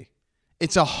kidding me?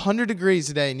 It's 100 degrees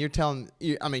today, and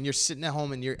you're sitting at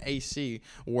home in your AC,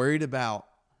 worried about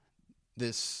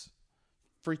this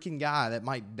freaking guy that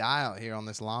might die out here on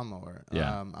this lawnmower.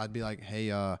 Yeah. I'd be like,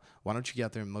 hey, why don't you get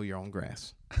out there and mow your own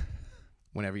grass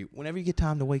whenever you get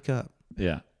time to wake up?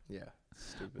 Yeah. Yeah.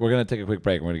 Stupid. We're going to take a quick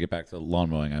break. We're going to get back to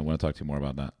lawn mowing. I want to talk to you more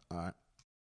about that. All right.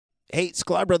 Hey,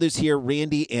 Sklar Brothers here,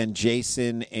 Randy and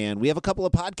Jason, and we have a couple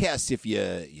of podcasts. If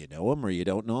you know them or you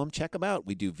don't know them, check them out.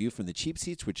 We do View from the Cheap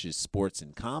Seats, which is sports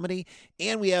and comedy,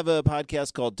 and we have a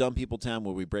podcast called Dumb People Town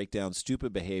where we break down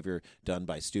stupid behavior done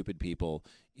by stupid people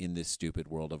in this stupid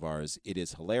world of ours. It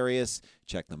is hilarious.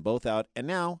 Check them both out. And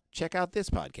now, check out this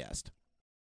podcast.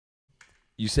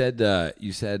 You said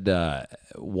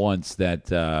once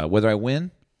that whether I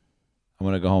win, I'm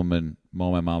going to go home and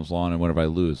mow my mom's lawn, and whenever I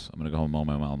lose, I'm going to go home and mow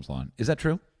my mom's lawn. Is that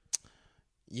true?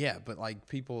 Yeah, but like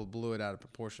people blew it out of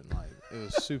proportion. Like it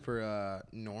was super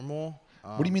normal.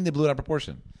 What do you mean they blew it out of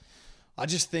proportion? I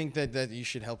just think that you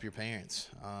should help your parents.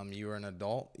 You are an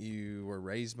adult. You were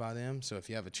raised by them. So if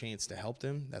you have a chance to help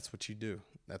them, that's what you do.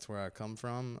 That's where I come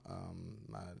from.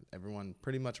 Everyone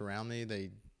pretty much around me,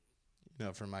 they,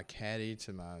 from my caddy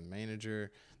to my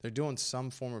manager, they're doing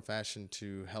some form or fashion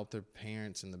to help their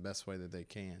parents in the best way that they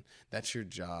can. That's your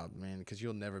job, man, because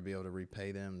you'll never be able to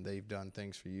repay them. They've done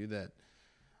things for you that,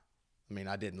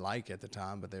 I didn't like at the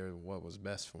time, but they were what was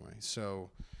best for me.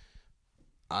 So,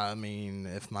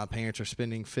 if my parents are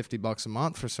spending $50 a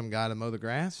month for some guy to mow the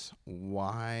grass,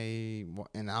 why?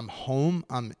 And I'm home,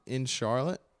 I'm in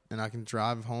Charlotte, and I can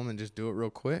drive home and just do it real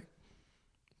quick.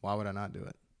 Why would I not do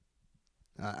it?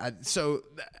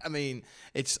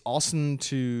 It's awesome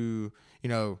to,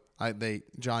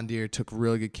 John Deere took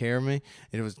really good care of me.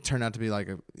 It turned out to be like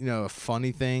a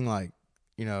funny thing. Like,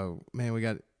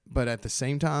 but at the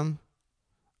same time,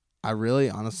 I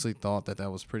really honestly thought that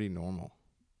was pretty normal.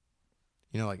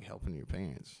 Like helping your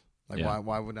parents. Like, yeah.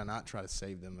 why would I not try to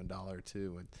save them $1 or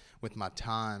 $2 with my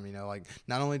time? Like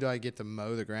not only do I get to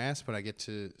mow the grass, but I get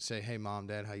to say, hey, Mom,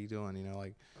 Dad, how you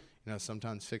doing?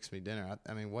 Sometimes fix me dinner.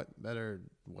 What better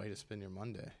way to spend your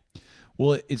Monday?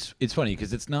 Well, it's funny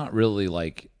because it's not really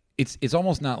like it's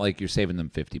almost not like you're saving them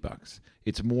 $50.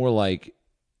 It's more like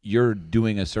you're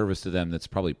doing a service to them that's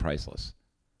probably priceless.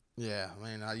 Yeah,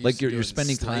 I used like to you're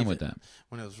spending time with them.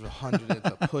 When it was 100 at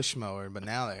the push mower, but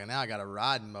now I got a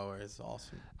riding mower. It's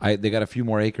awesome. They got a few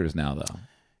more acres now, though.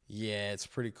 Yeah, it's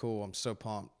pretty cool. I'm so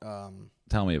pumped.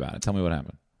 Tell me about it. Tell me what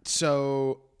happened.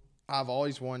 So I've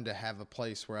always wanted to have a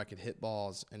place where I could hit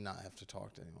balls and not have to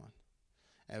talk to anyone.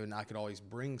 And I could always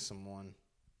bring someone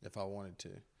if I wanted to.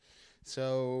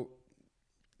 So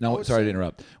no, sorry to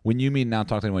interrupt. When you mean not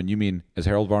talk to anyone, you mean as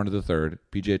Harold Varner III,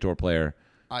 PGA Tour player,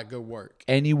 I go work.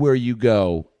 Anywhere you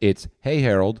go, it's, hey,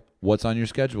 Harold, what's on your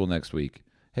schedule next week?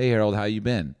 Hey, Harold, how you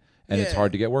been? And it's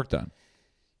hard to get work done.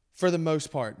 For the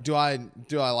most part. Do I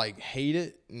like hate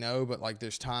it? No, but like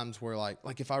there's times where like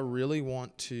if I really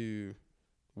want to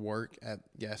work at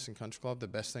Gas and Country Club, the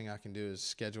best thing I can do is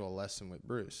schedule a lesson with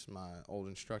Bruce, my old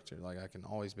instructor. Like I can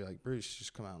always be like, Bruce,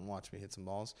 just come out and watch me hit some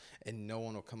balls, and no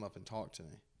one will come up and talk to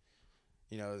me.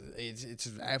 It's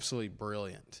absolutely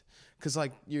brilliant because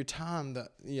like your time,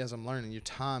 as I'm learning, your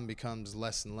time becomes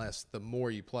less and less the more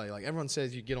you play. Like everyone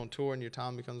says, you get on tour and your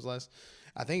time becomes less.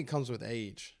 I think it comes with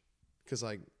age, because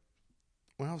like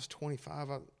when I was 25,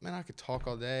 I could talk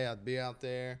all day. I'd be out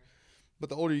there, but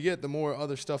the older you get, the more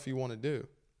other stuff you want to do.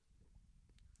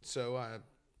 So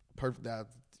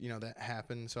that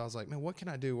happened. So I was like, man, what can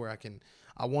I do where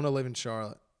I want to live in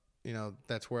Charlotte.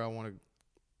 That's where I want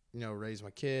to, raise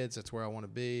my kids. That's where I want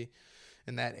to be,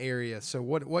 in that area. So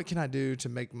what can I do to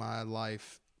make my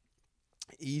life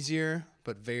easier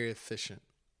but very efficient?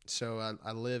 So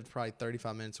I lived probably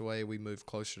 35 minutes away. We moved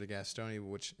closer to Gastonia,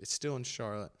 which is still in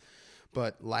Charlotte.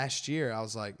 But last year I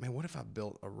was like, man, what if I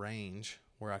built a range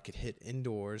where I could hit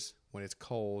indoors when it's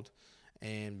cold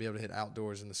and be able to hit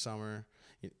outdoors in the summer,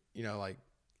 like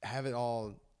have it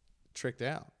all tricked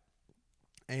out.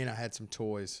 And I had some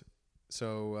toys.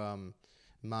 So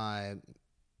my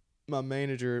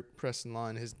manager, Preston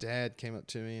Line, his dad came up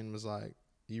to me and was like,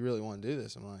 you really want to do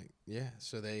this? I'm like, yeah.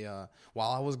 So they,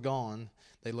 while I was gone,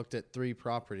 they looked at 3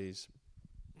 properties,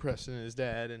 Preston and his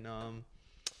dad. And, I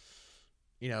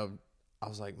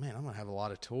was like, man, I'm going to have a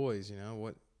lot of toys,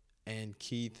 what? And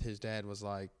Keith, his dad, was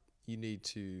like, you need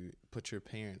to put your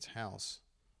parents' house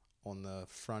on the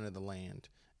front of the land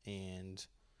and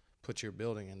put your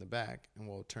building in the back, and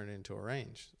we'll turn it into a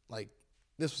range. Like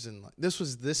this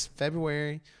was this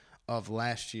February of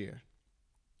last year.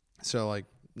 So like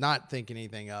not thinking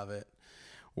anything of it.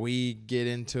 We get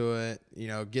into it,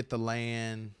 get the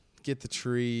land, get the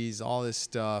trees, all this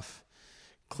stuff.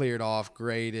 cleared off,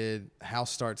 graded. House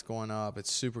starts going up.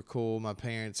 It's super cool. My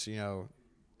parents,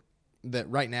 that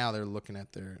right now they're looking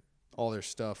at all their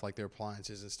stuff, like their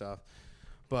appliances and stuff.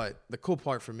 But the cool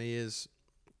part for me is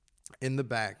in the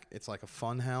back, it's like a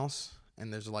fun house,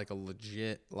 and there's like a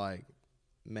legit like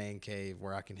man cave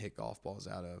where I can hit golf balls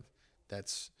out of.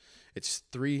 It's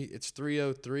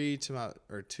 303 to my,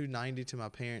 or 290 to my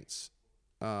parents'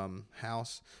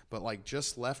 house, but like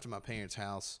just left my parents'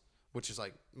 house, which is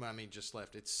like, just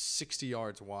left. It's 60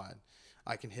 yards wide.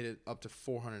 I can hit it up to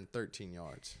 413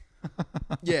 yards.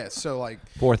 Yeah, so like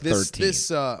 413.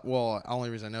 This only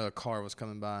reason I know, a car was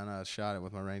coming by and I shot it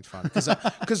with my rangefinder.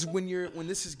 Because when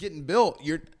this is getting built,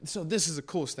 so this is the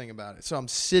coolest thing about it. So I'm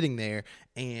sitting there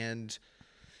and,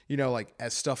 like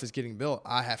as stuff is getting built,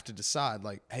 I have to decide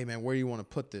like, hey man, where do you want to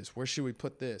put this? Where should we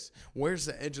put this? Where's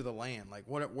the edge of the land? Like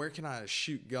where can I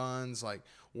shoot guns? Like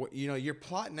what, you're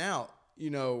plotting out,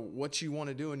 what you want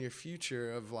to do in your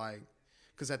future of like,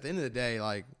 because at the end of the day,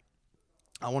 like,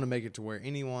 I want to make it to where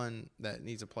anyone that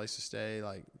needs a place to stay,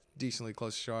 like decently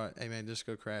close to shore, hey man, just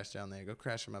go crash down there. Go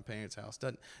crash at my parents' house.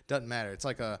 Doesn't matter. It's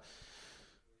like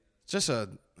it's a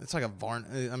Varner.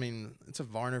 It's a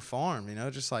Varner farm,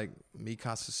 just like mi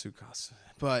casa su casa.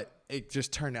 But it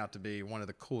just turned out to be one of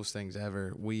the coolest things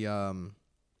ever. We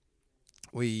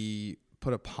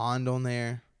put a pond on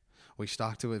there. We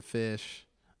stocked it with fish.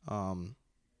 I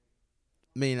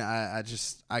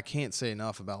can't say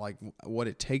enough about like what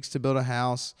it takes to build a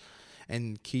house,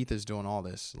 and Keith is doing all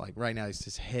this. Like right now,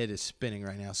 his head is spinning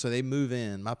right now. So they move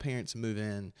in. My parents move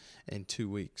in 2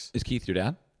 weeks. Is Keith your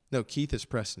dad? No, Keith is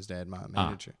Preston's dad, my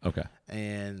manager. Okay.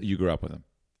 And you grew up with him?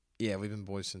 Yeah, we've been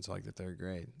boys since like the 3rd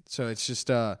grade. So it's just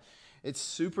it's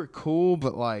super cool,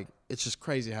 but like it's just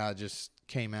crazy how it just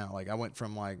came out. Like I went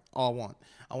from like, I want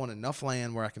enough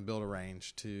land where I can build a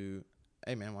range to,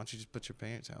 hey man, why don't you just put your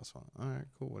parents' house on? All right,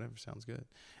 cool, whatever, sounds good.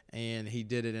 And he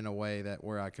did it in a way that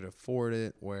where I could afford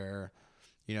it, where,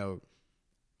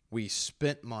 we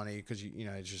spent money because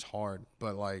it's just hard,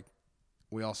 but like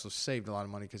we also saved a lot of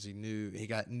money because he knew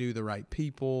the right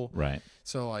people. Right.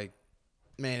 So like,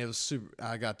 man, it was super.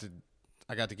 I got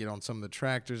to get on some of the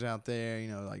tractors out there,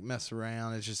 like mess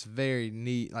around. It's just very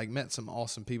neat. Like met some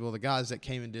awesome people. The guys that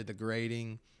came and did the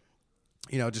grading,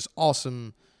 just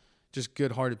awesome. Just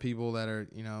good-hearted people that are,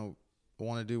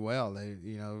 want to do well. They,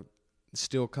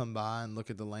 still come by and look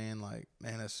at the land like,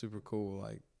 man, that's super cool.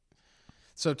 Like,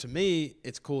 so to me,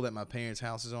 it's cool that my parents'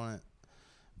 house is on it,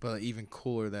 but even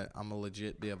cooler that I'm gonna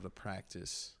legit be able to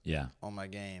practice on my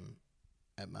game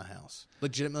at my house.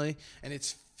 Legitimately. And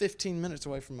it's 15 minutes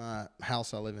away from my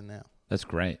house I live in now. That's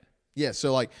great. Yeah,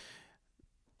 so like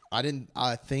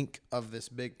I think of this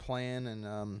big plan,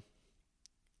 and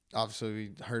obviously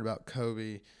we heard about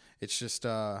Kobe. It's just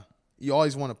you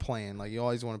always want to plan. Like, you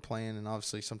always want to plan, and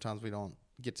obviously sometimes we don't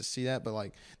get to see that. But,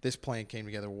 like, this plan came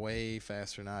together way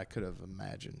faster than I could have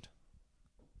imagined.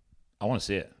 I want to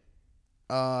see it.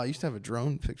 I used to have a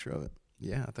drone picture of it.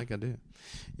 Yeah, I think I do.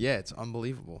 Yeah, it's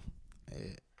unbelievable.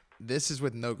 This is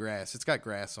with no grass. It's got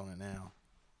grass on it now.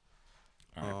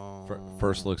 All right.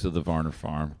 First looks of the Varner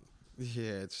farm.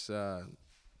 Yeah, it's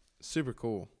super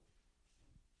cool.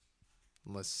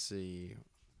 Let's see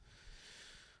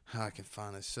how I can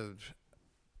find this. So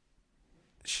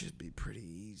it should be pretty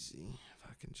easy if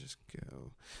I can just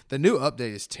go. The new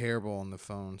update is terrible on the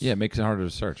phones. Yeah, it makes it harder to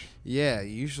search. Yeah,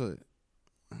 usually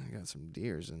I got some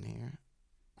deers in here.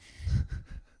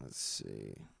 Let's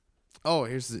see. Oh,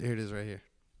 here it is right here.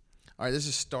 All right, this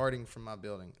is starting from my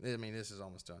building. This is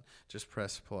almost done. Just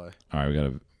press play. All right, we got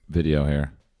a video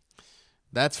here.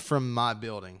 That's from my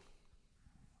building.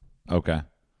 Okay.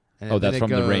 And that's from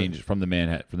the range, from the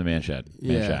man shed,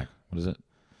 man shack. What is it?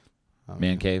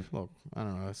 Man cave? Look, I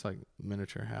don't know. It's like a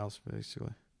miniature house,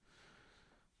 basically.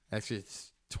 Actually,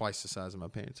 it's twice the size of my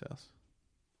parents' house.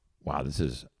 Wow, this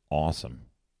is awesome.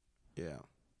 Yeah.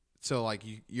 So, like,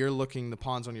 you're looking, the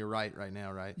pond's on your right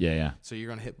now, right? Yeah. So you're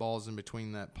going to hit balls in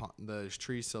between those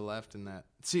trees to the left and that.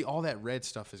 See, all that red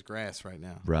stuff is grass right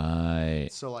now. Right.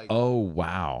 So, like. Oh,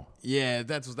 wow. Yeah,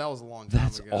 that was a long time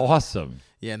ago. That's awesome.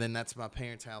 Yeah, and then that's my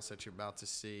parents' house that you're about to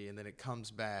see, and then it comes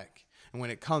back. And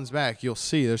when it comes back, you'll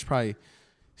see there's probably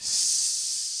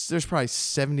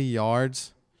 70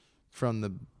 yards from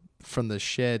the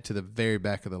shed to the very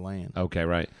back of the land. Okay,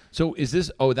 right. So is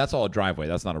this? Oh, that's all a driveway.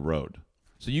 That's not a road.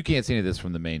 So you can't see any of this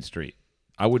from the main street.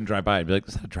 I wouldn't drive by and be like,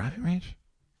 "Is that a driving range?"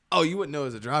 Oh, you wouldn't know it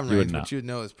was a driving range, but you would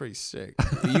know it's pretty sick.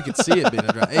 You could see it being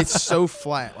a driving. It's so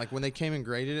flat. Like when they came and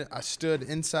graded it, I stood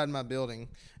inside my building,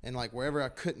 and like wherever I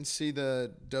couldn't see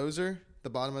the dozer, the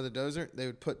bottom of the dozer, they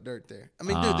would put dirt there.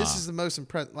 Dude, this is the most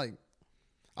impressive. Like,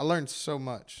 I learned so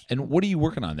much. And what are you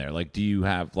working on there? Like, do you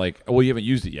have you haven't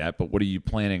used it yet, but what are you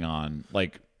planning on?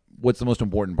 Like, what's the most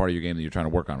important part of your game that you're trying to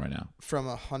work on right now? From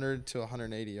 100 to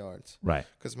 180 yards. Right.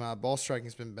 Because my ball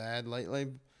striking's been bad lately,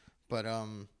 but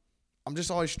I'm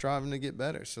just always striving to get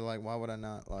better. So like, why would I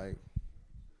not? Like,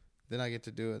 then I get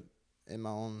to do it in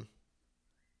my own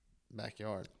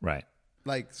backyard. Right.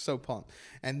 Like, so pumped.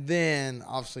 And then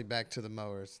obviously back to the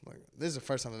mowers. Like, this is the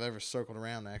first time I've ever circled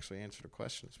around to actually answer the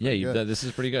questions. Yeah, this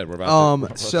is pretty good. We're about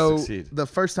to succeed. The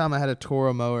first time I had a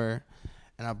Toro mower,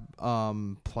 and I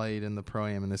played in the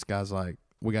Pro-Am, and this guy's like,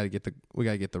 we got to get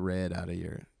the red out of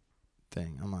your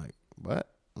thing. I'm like, what?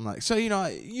 I'm like, so,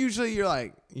 usually you're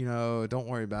like, don't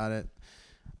worry about it.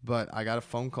 But I got a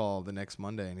phone call the next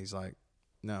Monday, and he's like,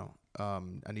 no,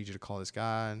 I need you to call this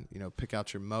guy and, pick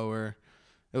out your mower.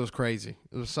 It was crazy.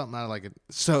 It was something out of like it.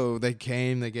 So they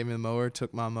came, they gave me the mower,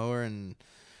 took my mower, and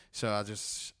so I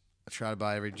try to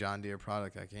buy every John Deere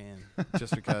product I can,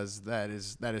 just because that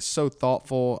is so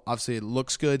thoughtful. Obviously, it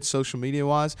looks good social media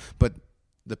wise, but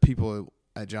the people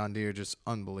at John Deere are just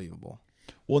unbelievable.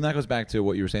 Well, and that goes back to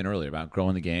what you were saying earlier about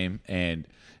growing the game and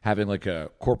having like a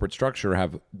corporate structure,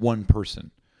 have one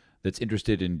person that's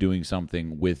interested in doing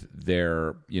something with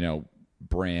their,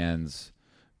 brands,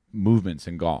 movements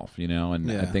in golf,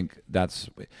 and I think that's,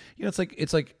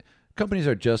 it's like companies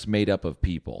are just made up of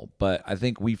people, but I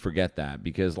think we forget that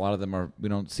because a lot of them we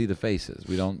don't see the faces.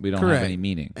 We don't Correct. have any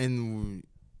meaning. And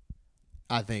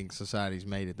I think society's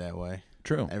made it that way.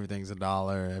 True. Everything's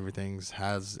 $1. Everything's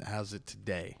how's it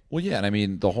today. Well, yeah, and I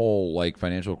mean the whole like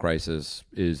financial crisis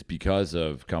is because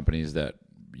of companies that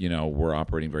were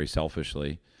operating very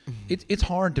selfishly. It's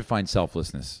hard to find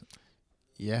selflessness.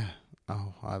 Yeah.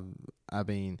 Oh, I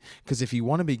mean, because if you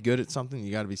want to be good at something,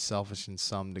 you got to be selfish in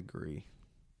some degree.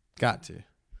 Got to.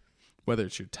 Whether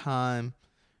it's your time,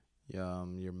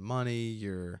 your money,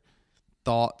 your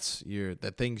thoughts,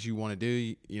 the things you want to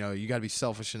do, you got to be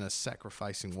selfish in a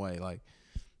sacrificing way. Like,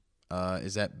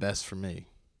 is that best for me?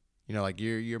 Like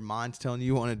your mind's telling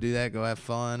you want to do that, go have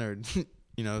fun, or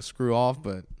screw off.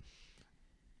 But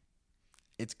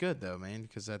it's good though, man,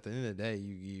 because at the end of the day,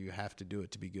 you have to do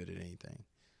it to be good at anything.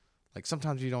 Like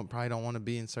sometimes you probably don't want to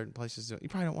be in certain places. You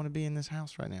probably don't want to be in this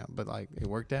house right now, but like it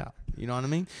worked out. You know what I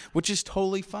mean? Which is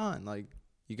totally fine. Like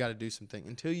you got to do some things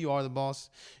until you are the boss.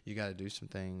 You got to do some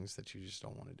things that you just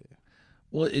don't want to do.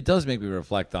 Well, it does make me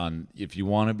reflect on if you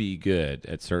want to be good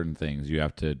at certain things, you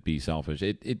have to be selfish.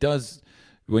 It does.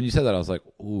 When you said that, I was like,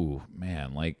 ooh,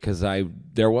 man, like because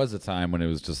there was a time when it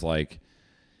was just like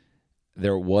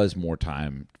there was more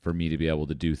time for me to be able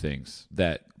to do things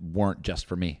that weren't just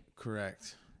for me.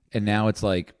 Correct. And now it's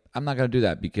like, I'm not going to do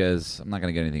that because I'm not going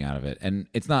to get anything out of it. And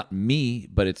it's not me,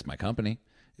 but it's my company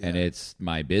and it's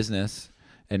my business.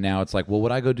 And now it's like, well,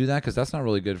 would I go do that? Because that's not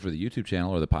really good for the YouTube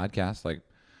channel or the podcast. Like,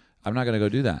 I'm not going to go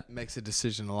do that. Makes a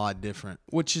decision a lot different,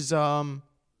 which is,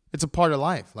 it's a part of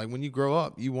life. Like when you grow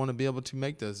up, you want to be able to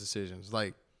make those decisions.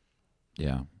 Like,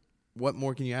 yeah. What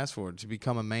more can you ask for? To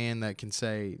become a man that can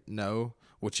say no,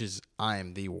 which is I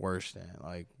am the worst at.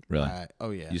 Like, really? Oh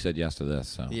yeah. You said yes to this,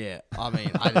 so yeah. I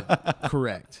mean, I did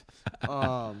correct.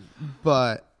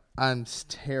 But I'm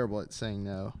terrible at saying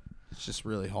no. It's just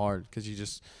really hard because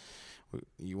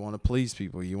you want to please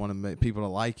people. You want to make people to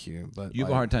like you. But you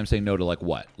have a hard time saying no to like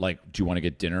what? Like, do you want to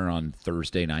get dinner on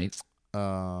Thursday night?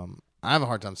 I have a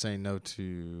hard time saying no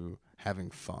to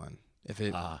having fun. If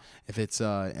it's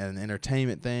an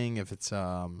entertainment thing, if it's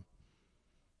the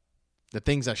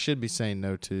things I should be saying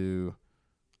no to,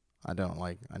 I don't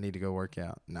like. I need to go work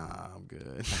out. Nah, I'm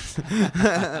good.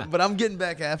 But I'm getting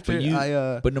back after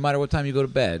it. But no matter what time you go to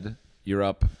bed, you're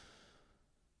up.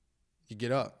 You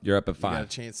get up. You're up at 5. You got a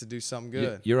chance to do something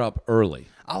good. You're up early.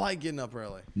 I like getting up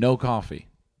early. No coffee.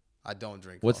 I don't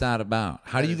drink. What's coffee. that about?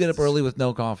 How do you get up early with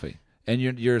no coffee? And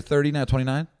you're 30 now,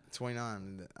 29?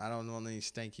 29. I don't want any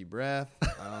stinky breath.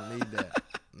 I don't need that.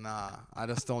 Nah, I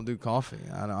just don't do coffee.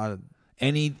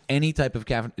 Any type of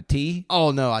caffeine? Tea?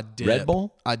 Oh no, I dip. Red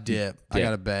Bull? I dip. I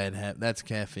got a bad habit. That's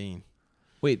caffeine.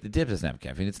 Wait, the dip doesn't have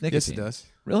caffeine. It's nicotine. Yes, it does.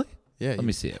 Really? Yeah. Let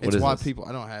me see it. It's why people.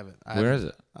 I don't have it. Where is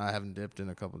it? I haven't dipped in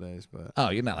a couple days, but. Oh,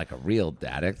 you're not like a real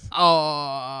addict.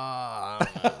 Oh.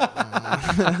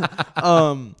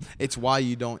 It's why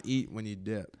you don't eat when you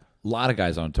dip. A lot of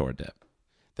guys on tour dip.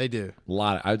 They do. A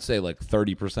lot. I would say like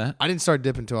 30%. I didn't start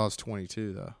dipping until I was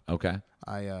 22, though. Okay.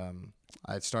 I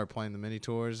started playing the mini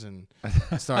tours and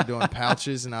I started doing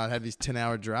pouches, and I'd have these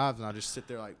 10-hour drives, and I'd just sit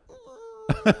there like,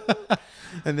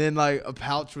 and then like a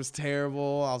pouch was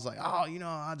terrible. I was like, oh,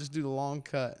 I'll just do the long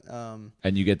cut.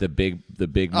 And you get the big mouth, the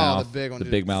big one, the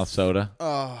big mouth soda.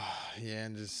 Oh yeah,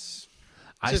 and it's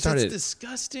started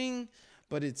disgusting,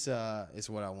 But it's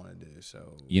what I want to do.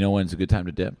 So You know when's a good time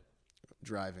to dip?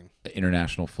 driving.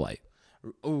 International flight.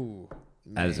 Ooh,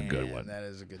 That is a good one. That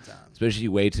is a good time. Especially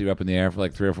you wait till you're up in the air for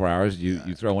like 3 or 4 hours.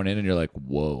 You throw one in and you're like,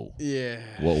 whoa. Yeah.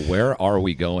 Well, where are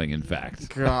we going, in fact?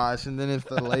 Gosh, and then if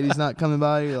the lady's not coming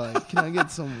by, you're like, can I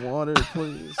get some water,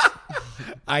 please?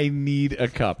 I need a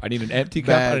cup. I need an empty cup.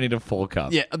 Bad. I need a full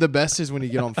cup. Yeah, the best is when you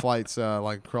get on flights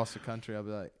like across the country. I'll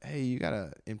be like, hey, you got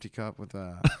an empty cup with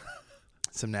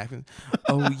some napkins?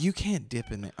 Oh, you can't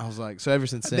dip in it. I was like, so ever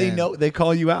since then. They know. They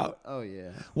call you out. Oh,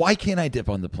 yeah. Why can't I dip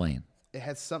on the plane? It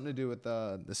has something to do with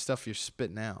the stuff you're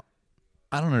spitting out.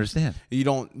 I don't understand. You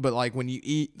don't, but like when you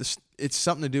eat, it's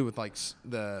something to do with like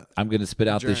the. I'm going to spit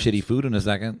out this germs. shitty food in a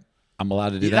second. I'm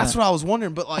allowed to do that. That's what I was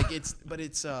wondering, but like it's I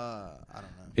don't know.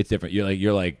 It's different.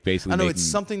 You're like basically. I know making, it's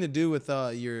something to do with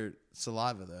your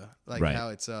saliva though, like Right. how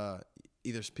it's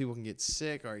either people can get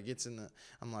sick or it gets in the.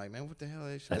 I'm like, man, what the hell?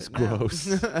 That's spitting out? gross.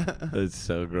 That's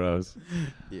so gross.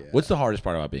 Yeah. What's the hardest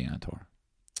part about being on tour?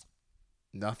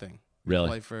 Nothing. Really?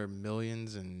 Play for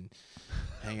millions and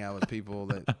hang out with people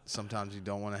that sometimes you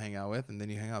don't want to hang out with, and then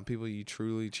you hang out with people you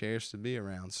truly cherish to be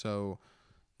around. So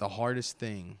the hardest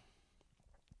thing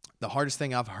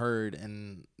I've heard,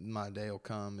 and my day will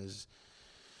come, is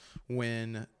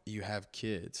when you have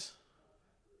kids.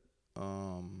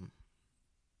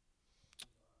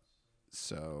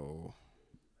 So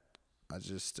I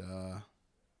just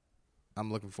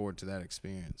I'm looking forward to that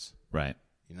experience. Right.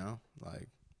 You know, like,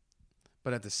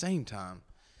 but at the same time,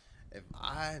 if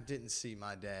I didn't see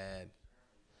my dad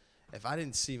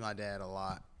a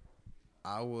lot,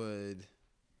 I would,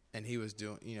 and he was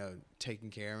doing, taking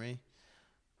care of me.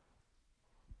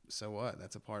 So what?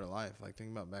 That's a part of life. Like, think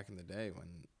about back in the day when,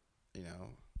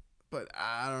 but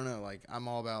I don't know. Like, I'm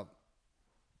all about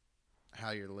how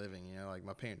you're living, like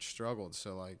my parents struggled.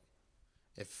 So like,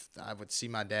 if I would see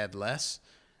my dad less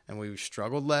and we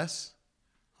struggled less,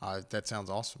 that sounds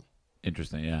awesome.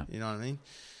 Interesting, yeah. You know what I mean?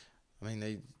 I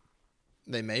mean,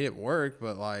 they made it work,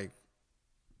 but like,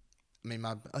 I mean,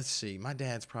 my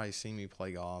dad's probably seen me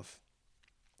play golf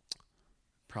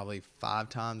probably 5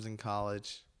 times in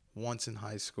college, once in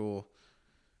high school,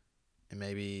 and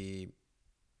maybe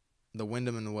the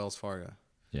Wyndham and the Wells Fargo.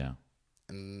 Yeah.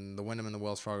 And the Wyndham and the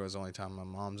Wells Fargo is the only time my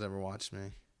mom's ever watched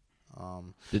me.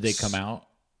 Did they come out?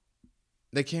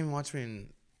 They came and watched me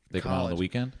in They come out on the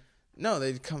weekend? No,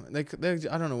 they come. They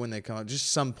I don't know when they come out.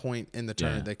 Just some point in the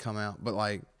tournament they come out. But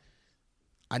like,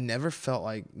 I never felt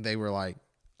like they were like,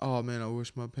 "Oh man, I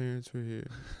wish my parents were here."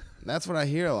 That's what I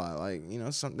hear a lot. Like,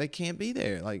 they can't be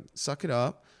there. Like, suck it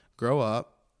up, grow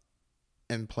up,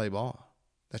 and play ball.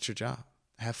 That's your job.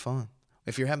 Have fun.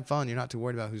 If you're having fun, you're not too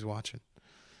worried about who's watching.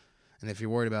 And if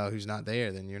you're worried about who's not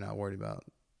there, then you're not worried about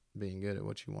being good at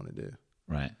what you want to do.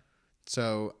 Right.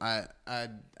 So I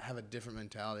have a different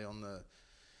mentality on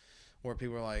where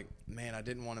people are like, man, I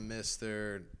didn't want to miss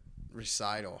their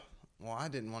recital. Well, I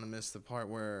didn't want to miss the part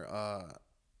where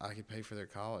I could pay for their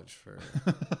college for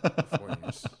 4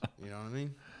 years. You know what I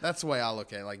mean? That's the way I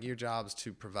look at it. Like, your job is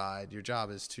to provide. Your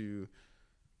job is to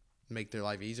make their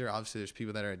life easier. Obviously, there's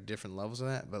people that are at different levels of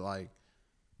that. But, like,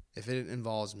 if it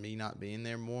involves me not being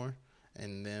there more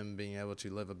and them being able to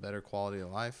live a better quality of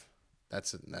life,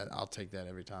 I'll take that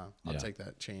every time. I'll take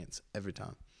that chance every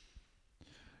time.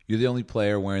 You're the only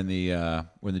player wearing the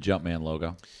Jumpman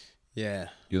logo. Yeah.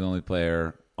 You're the only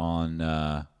player on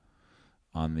the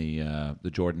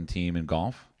Jordan team in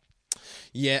golf.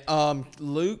 Yeah.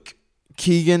 Luke,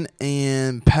 Keegan,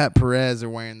 and Pat Perez are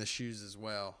wearing the shoes as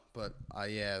well. But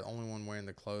the only one wearing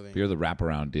the clothing. You're the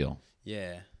wraparound deal.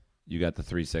 Yeah. You got the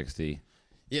 360.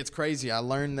 Yeah, it's crazy. I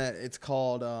learned that it's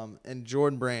called in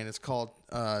Jordan brand. It's called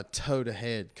toe to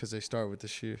head because they start with the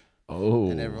shoe.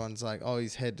 Oh. And everyone's like, "Oh,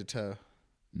 he's head to toe."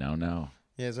 No.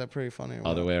 Yeah, is that pretty funny?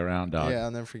 Other way around, dog. Yeah,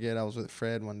 I'll never forget. I was with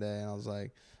Fred one day, and I was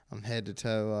like, "I'm head to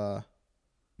toe,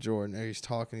 Jordan." And he's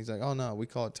talking. He's like, "Oh no, we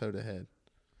call it toe to head."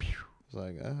 I was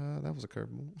like, "That was a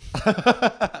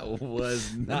curveball."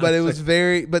 Was not. But it was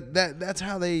very. But that's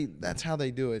how they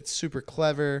do it. It's super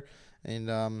clever,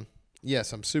 and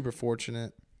yes, I'm super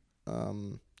fortunate.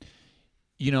 I'm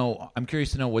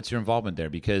curious to know what's your involvement there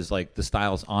because like the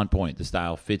style's on point. The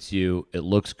style fits you. It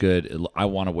looks good. I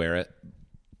want to wear it.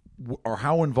 Or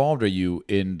how involved are you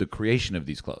in the creation of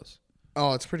these clothes?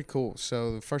 Oh, it's pretty cool.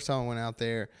 So the first time I went out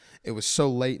there, it was so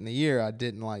late in the year, I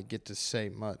didn't get to say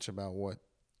much about what,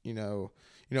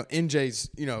 NJ's,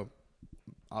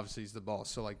 obviously he's the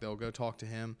boss. So they'll go talk to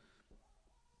him.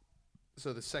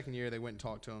 So the second year they went and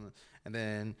talked to him, and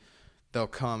then they'll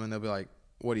come and they'll be like,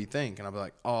 "What do you think?" And I'll be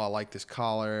like, "Oh, I like this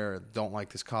collar, or don't like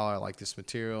this collar, I like this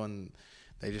material," and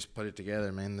they just put it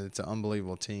together, man. It's an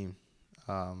unbelievable team.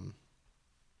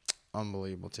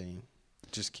 unbelievable team.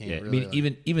 Just can't Yeah, really. I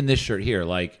mean, even this shirt here,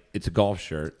 like it's a golf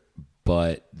shirt,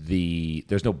 but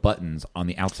there's no buttons on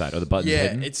the outside. Are the buttons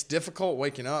hidden? It's difficult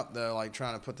waking up though, like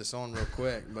trying to put this on real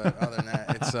quick. But other than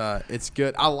that, it's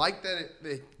good. I like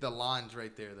that the line's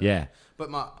right there. Though. Yeah. But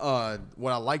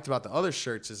what I liked about the other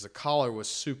shirts is the collar was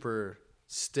super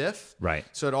stiff. Right.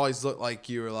 So it always looked like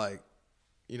you were like,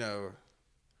 you know,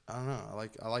 I don't know. I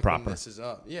like Proper. when this is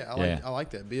up. Yeah, I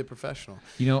like that. Be a professional.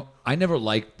 You know, I never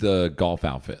liked the golf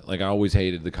outfit. Like I always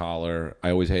hated the collar. I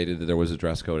always hated that there was a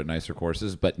dress code at nicer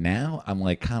courses. But now I'm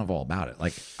like kind of all about it.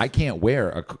 Like I can't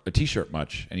wear a t-shirt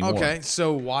much anymore. Okay,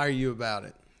 so why are you about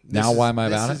it? Why am I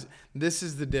about it? This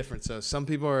is the difference. So some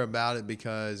people are about it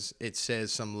because it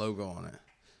says some logo on it.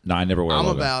 No, I never wear a I'm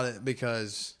logo. about it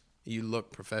because you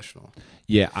look professional.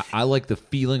 Yeah, I like the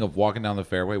feeling of walking down the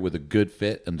fairway with a good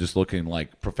fit and just looking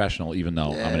like professional, even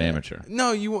though I'm an amateur.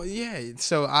 No,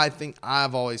 So I think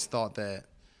I've always thought that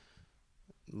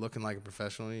looking like a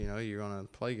professional, you know, you're gonna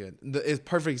play good. The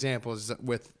perfect example is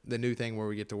with the new thing where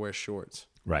we get to wear shorts.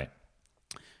 Right.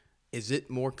 Is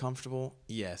it more comfortable?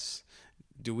 Yes.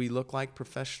 Do we look like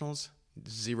professionals?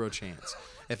 Zero chance.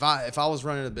 If I was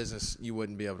running a business, you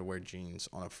wouldn't be able to wear jeans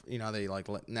on now they're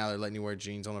letting you wear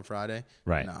jeans on a Friday.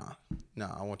 Right. No.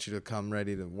 I want you to come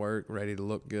ready to work, ready to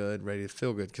look good, ready to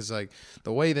feel good. Because like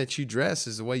the way that you dress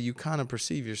is the way you kind of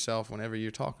perceive yourself whenever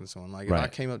you're talking to someone. Like if I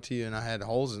came up to you and I had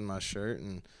holes in my shirt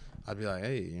and I'd be like,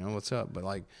 hey, you know, what's up? But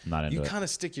like, you kind of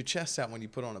stick your chest out when you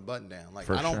put on a button down. Like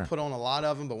I don't put on a lot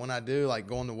of them, but when I do, like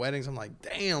going to weddings, I'm like,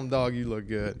 damn, dog, you look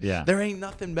good. Yeah. There ain't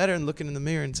nothing better than looking in the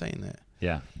mirror and saying that.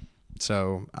 Yeah.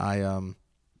 So I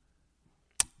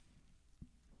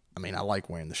mean, I like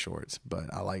wearing the shorts,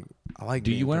 but I like Do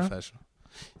being you wear professional.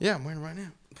 Yeah, I'm wearing them right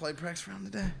now. Play practice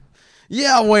round today.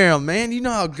 Yeah, I wear them, man. You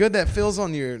know how good that feels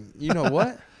on your, you know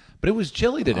what? But it was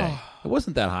chilly today. It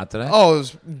wasn't that hot today. Oh,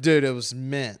 it was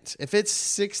mint. If it's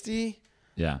 60,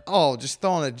 yeah. Oh, just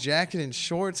throwing a jacket and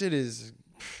shorts, it is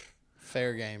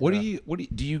fair game. What bro.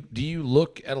 do you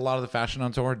look at a lot of the fashion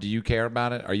on tour? Do you care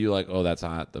about it? Are you like, oh, that's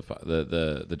hot?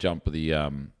 The jump of the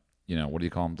you know, what do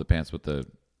you call them? The pants with the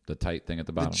tight thing at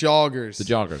the bottom. The joggers. The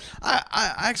joggers.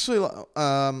 I actually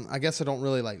I guess I don't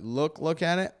really like look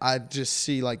at it. I just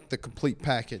see like the complete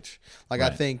package. Like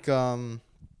I think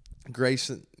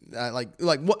Grayson. Like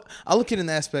what I look at an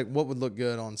aspect, what would look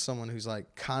good on someone who's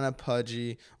like kind of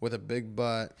pudgy with a big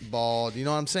butt, bald. You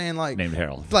know what I'm saying? Like named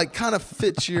Harold. Like kind of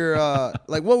fits your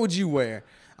like what would you wear?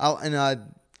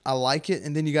 I like it,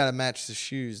 and then you got to match the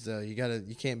shoes though. You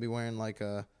can't be wearing like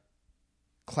a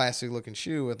classic looking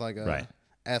shoe with like a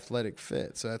athletic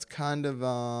fit. So that's kind of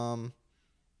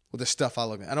with the stuff I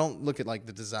look at. I don't look at like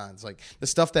the designs, like the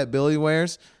stuff that Billy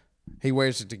wears. He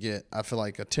wears it to get, I feel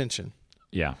like, attention.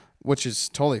 Yeah. Which is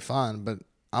totally fine, but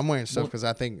I'm wearing stuff because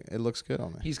I think it looks good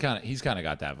on me. He's kind of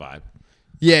got that vibe.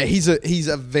 Yeah, he's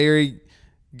a very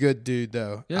good dude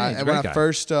though. Yeah, he's a great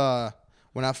guy.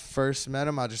 When I first met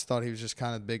him, I just thought he was just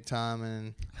kind of big time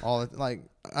and all that. Like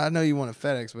I know you won a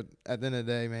FedEx, but at the end of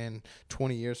the day, man,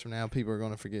 20 years from now, people are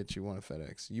going to forget you won a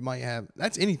FedEx. You might have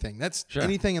that's anything. That's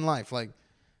anything in life. Like,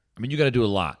 I mean, you got to do a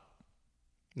lot.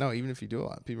 No, even if you do a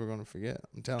lot, people are going to forget.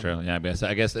 I'm telling True. you. Yeah,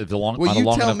 I guess if on a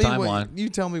long tell enough me timeline. You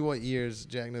tell me what years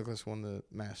Jack Nicklaus won the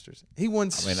Masters. He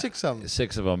won 6 of them.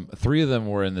 6 of them. 3 of them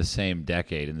were in the same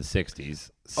decade, in the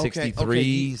 60s.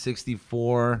 63,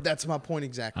 64. That's my point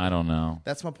exactly. I don't know.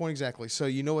 That's my point exactly. So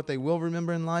you know what they will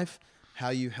remember in life? How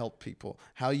you help people.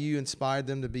 How you inspired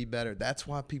them to be better. That's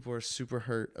why people are super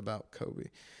hurt about Kobe.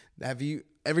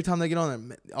 Every time they get on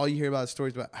there, all you hear about is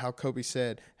stories about how Kobe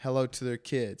said hello to their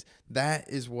kids. That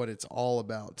is what it's all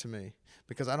about to me.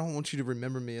 Because I don't want you to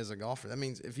remember me as a golfer. That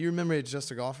means if you remember me as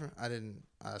just a golfer, I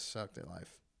sucked at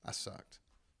life. I sucked.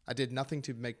 I did nothing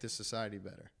to make this society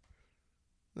better.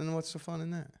 Then what's so fun in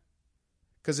that?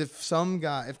 Because if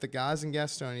the guys in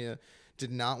Gastonia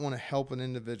did not want to help an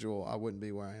individual, I wouldn't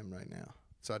be where I am right now.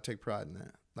 So I take pride in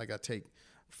that. Like I take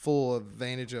full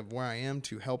advantage of where I am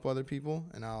to help other people,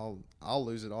 and I'll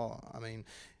lose it all. I mean,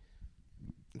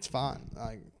 it's fine.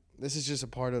 Like this is just a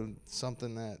part of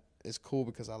something that is cool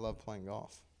because I love playing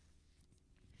golf.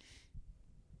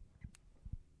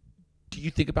 Do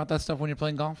you think about that stuff when you're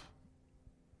playing golf?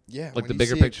 Yeah, like when the you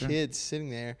bigger see picture. A kid sitting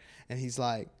there, and he's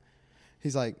like,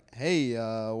 hey,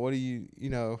 what do you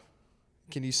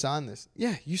can you sign this?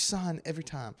 Yeah, you sign every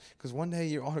time because one day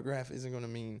your autograph isn't going to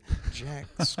mean jack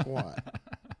squat.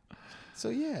 So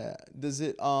yeah, does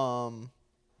it? Do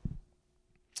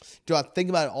I think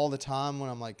about it all the time when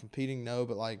I'm like competing? No,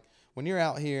 but like when you're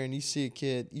out here and you see a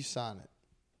kid, you sign it.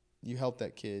 You help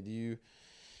that kid. You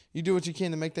do what you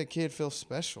can to make that kid feel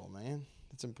special, man.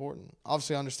 It's important.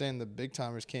 Obviously, I understand the big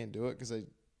timers can't do it because they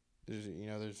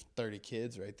there's 30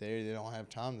 kids right there. They don't have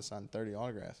time to sign 30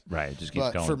 autographs. Right. It just keeps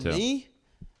But going,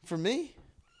 for me,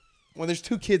 when there's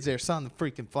 2 kids there, sign the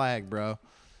freaking flag, bro.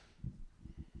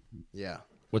 Yeah.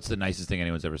 What's the nicest thing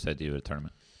anyone's ever said to you at a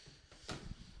tournament?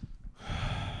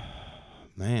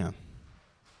 Man.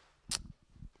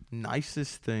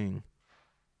 Nicest thing.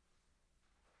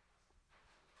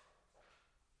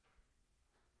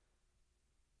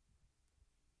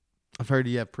 I've heard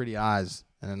you have pretty eyes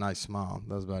and a nice smile.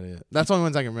 That's about it. That's the only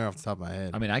ones I can remember off the top of my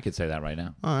head. I mean, I could say that right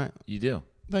now. All right. You do.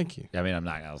 Thank you. I mean, I'm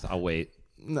not. I'll wait.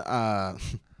 I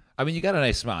mean, you got a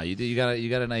nice smile. You do. You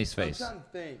got a nice face. I'm trying to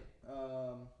think.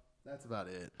 That's about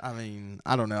it. I mean,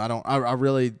 I don't know. I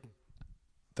really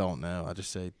don't know. I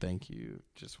just say thank you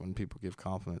just when people give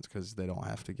compliments because they don't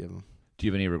have to give them. Do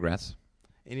you have any regrets?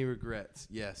 Any regrets?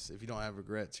 Yes. If you don't have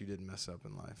regrets, you didn't mess up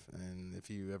in life. And if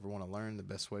you ever want to learn, the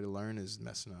best way to learn is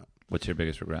messing up. What's your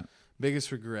biggest regret? Biggest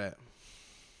regret?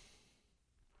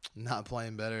 Not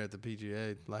playing better at the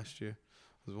PGA last year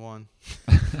was one.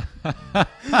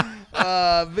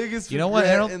 Biggest You know regret what,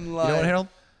 Harold? in You know life. what, Harold?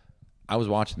 I was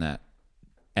watching that,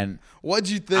 and What'd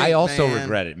you think? I also man?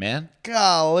 regret it, man.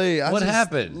 Golly, I What just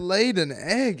happened? Laid an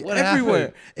egg What everywhere.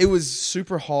 happened? It was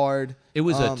super hard. It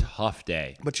was a tough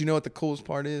day. But you know what the coolest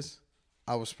part is?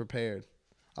 I was prepared.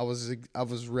 I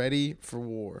was ready for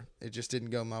war. It just didn't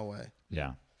go my way.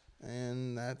 Yeah.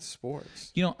 And that's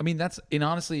sports. You know, I mean,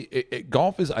 honestly,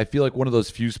 golf is, I feel like, one of those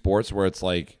few sports where it's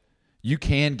like you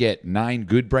can get 9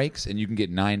 good breaks and you can get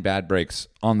 9 bad breaks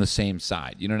on the same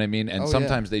side. You know what I mean? And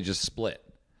sometimes they just split.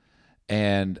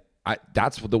 And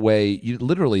that's the way you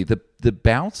literally, the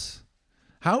bounce.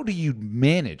 How do you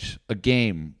manage a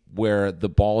game where the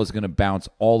ball is going to bounce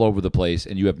all over the place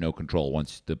and you have no control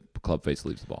once the club face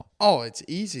leaves the ball? Oh, it's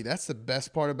easy. That's the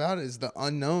best part about it is the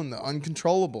unknown, the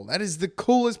uncontrollable. That is the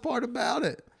coolest part about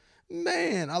it.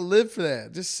 Man, I live for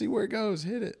that. Just see where it goes.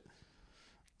 Hit it.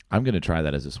 I'm going to try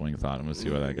that as a swing thought. I'm going to see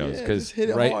where that goes. Yeah, Because just hit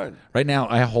it hard. right now,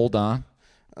 I hold on.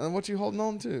 What you holding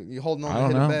on to? You holding on I to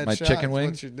don't hit know. a bad My shot? chicken That's wing?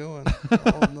 what you're doing.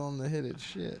 Holding on to hit it.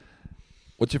 Shit.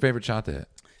 What's your favorite shot to hit?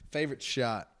 Favorite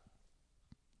shot?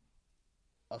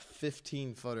 A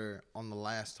 15-footer on the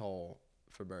last hole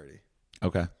for birdie.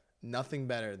 Okay. Nothing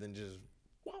better than just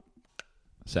whoop.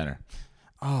 Center.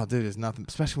 Oh, dude, there's nothing.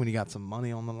 Especially when you got some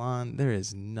money on the line. There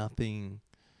is nothing.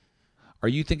 Are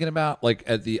you thinking about, like,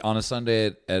 on a Sunday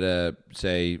at a,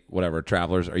 say, whatever,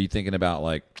 Travelers, are you thinking about,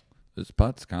 like, this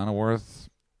putt's kind of worth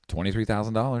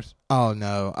 $23,000? Oh,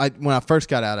 no. When I first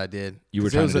got out, I did. You were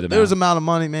 'Cause trying to do the there was math. an amount of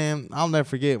money, man. I'll never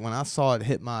forget. When I saw it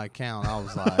hit my account, I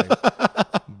was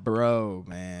like, bro,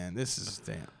 man, this is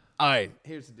damn. All right,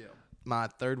 here's the deal. My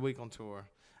 3rd week on tour,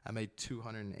 I made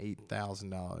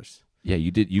 $208,000. Yeah, you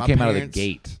did. You My came out of the parents-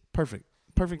 gate. Perfect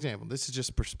example. This is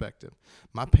just perspective.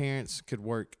 My parents could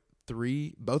work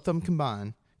both of them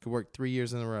combined, could work 3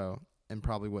 years in a row and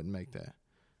probably wouldn't make that.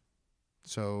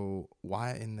 So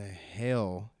why in the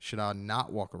hell should I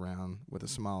not walk around with a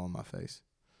smile on my face?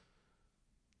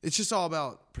 It's just all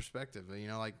about perspective. You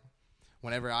know, like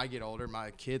whenever I get older,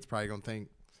 my kid's probably going to think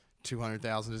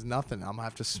 200,000 is nothing. I'm going to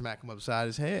have to smack him upside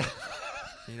his head.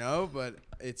 You know, but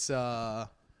it's all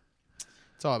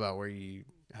about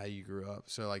how you grew up.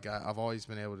 So like I've always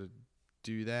been able to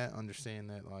do that, understand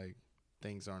that like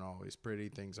things aren't always pretty,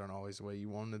 things aren't always the way you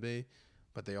want them to be,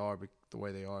 but they are the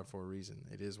way they are for a reason.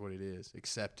 It is what it is.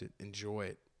 Accept it, enjoy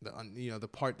it. The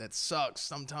part that sucks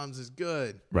sometimes is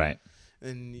good. Right.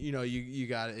 And you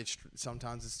got it.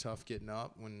 Sometimes it's tough getting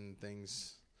up when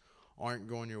things aren't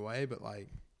going your way, but like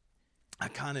I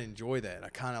kind of enjoy that.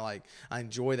 I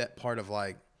enjoy that part of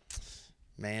like,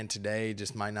 man, today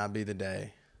just might not be the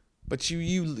day. But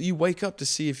you wake up to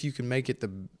see if you can make it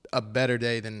a better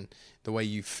day than the way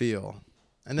you feel.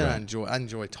 And then Right. I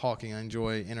enjoy talking. I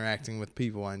enjoy interacting with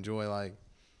people. I enjoy like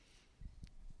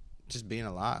just being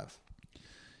alive.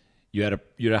 You had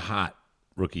a hot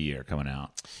rookie year coming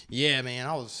out. Yeah, man.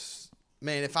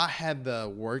 If I had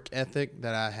the work ethic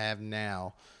that I have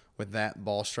now with that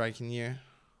ball striking year,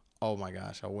 oh my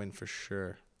gosh, I'll win for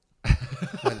sure.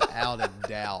 Without a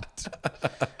doubt.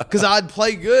 Because I'd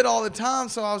play good all the time,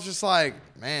 so I was just like,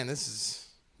 man, this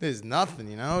is nothing,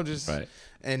 you know? Just Right.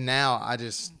 And now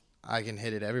I can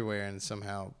hit it everywhere and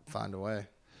somehow find a way.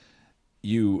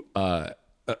 You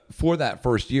for that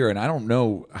first year, and I don't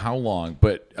know how long,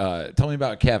 but tell me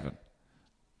about Kevin.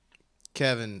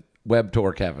 Kevin. Web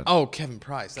Tour Kevin. Oh, Kevin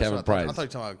Price. That's Kevin what I thought. Price. I thought you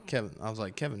were talking about Kevin. I was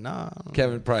like, Kevin, nah.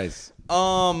 Kevin Price.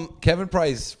 Kevin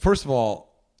Price, first of all,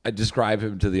 I describe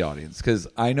him to the audience because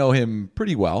I know him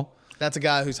pretty well. That's a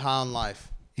guy who's high on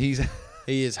life. He's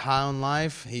He is high on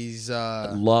life. He's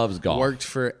loves golf. Worked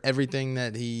for everything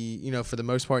that he, for the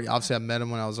most part. Obviously, I met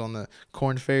him when I was on the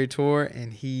Corn Ferry Tour,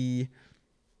 and he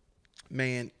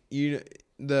was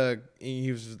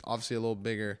obviously a little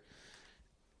bigger.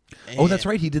 Oh, that's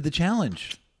right. He did the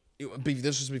challenge.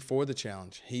 This was before the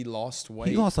challenge. He lost weight.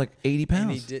 He lost like 80 pounds.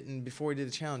 And he didn't before he did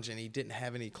the challenge, and he didn't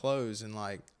have any clothes. And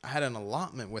like I had an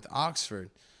allotment with Oxford,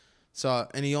 so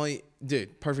and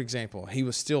perfect example. He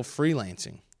was still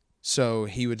freelancing, so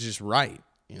he would just write.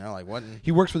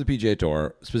 He works for the PGA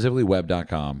Tour, specifically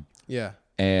Web.com. Yeah.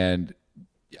 And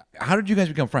how did you guys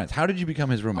become friends? How did you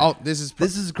become his roommate? Oh, this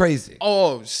is crazy.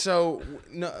 Oh, so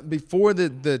before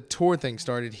the tour thing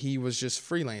started, he was just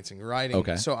freelancing, writing.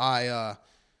 Okay. So I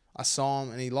saw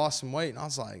him and he lost some weight, and I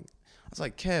was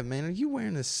like, Kev, man, are you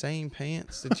wearing the same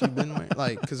pants that you've been wearing?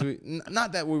 Like, because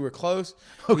not that we were close.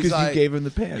 Oh, because you gave him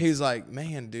the pants. He was like,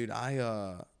 man, dude,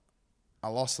 I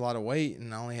lost a lot of weight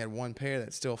and I only had one pair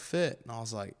that still fit. And I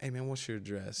was like, hey, man, what's your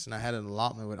address? And I had an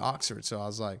allotment with Oxford, so I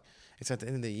was like, it's at the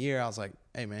end of the year. I was like,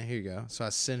 hey, man, here you go. So I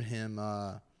sent him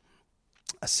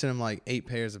like 8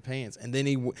 pairs of pants, and then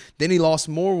he lost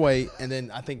more weight, and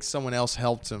then I think someone else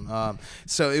helped him.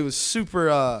 So it was super.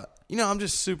 I'm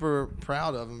just super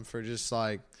proud of him for just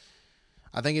like.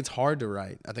 I think it's hard to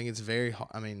write. I think it's very.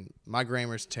 I mean, my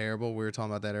grammar's terrible. We were talking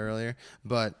about that earlier,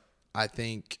 but I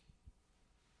think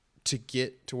to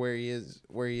get to where he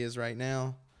is right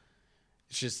now,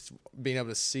 it's just being able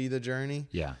to see the journey.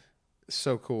 Yeah.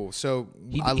 So cool. So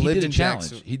I lived in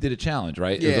challenge. He did a challenge,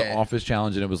 right? Yeah. It was an office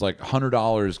challenge, and it was like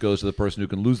 $100 goes to the person who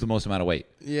can lose the most amount of weight.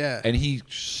 Yeah. And he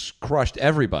crushed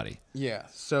everybody. Yeah.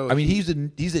 So I mean,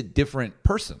 he's a different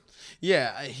person.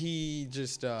 Yeah. He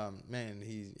just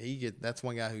that's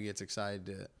one guy who gets excited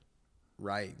to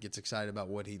write, gets excited about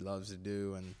what he loves to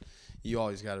do, and you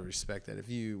always got to respect that. If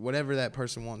whatever that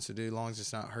person wants to do, as long as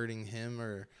it's not hurting him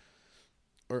or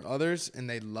others, and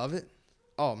they love it.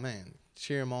 Oh man.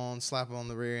 Cheer him on, slap him on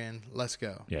the rear end. Let's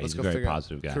go. Yeah, Let's he's go a very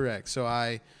positive guy. Correct. So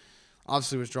I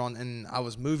obviously was drawn, and I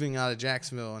was moving out of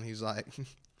Jacksonville, and he's like,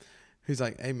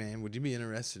 hey man, would you be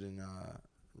interested in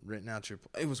renting out your?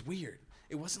 It was weird.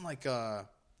 It wasn't like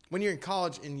when you're in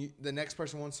college and the next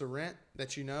person wants to rent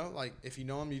that like if you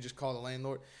know them, you just call the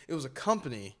landlord. It was a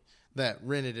company that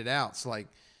rented it out, so like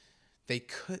they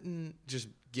couldn't just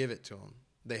give it to them.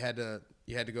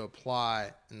 You had to go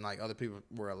apply, and like other people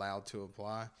were allowed to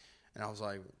apply. And I was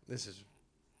like, this is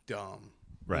dumb.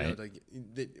 Right.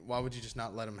 Why would you just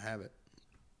not let them have it?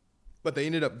 But they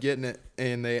ended up getting it,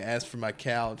 and they asked for my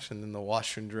couch and then the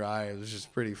washer and dryer. It was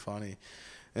just pretty funny.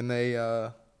 And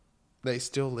they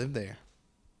still live there.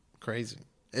 Crazy.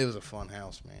 It was a fun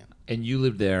house, man. And you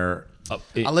lived there.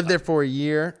 I lived there for a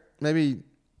year, maybe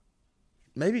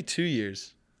 2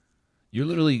 years. You're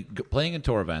literally playing in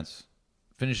tour events,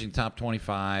 finishing top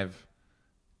 25.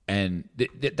 And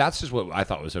that's just what I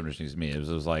thought was so interesting to me. It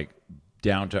was like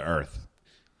down to earth.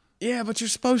 Yeah, but you're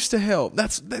supposed to help.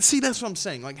 That's what I'm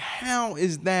saying. Like, how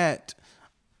is that?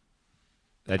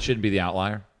 That shouldn't be the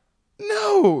outlier.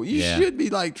 No, you should be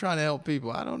like trying to help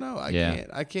people. I don't know. I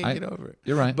can't get over it.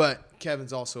 You're right. But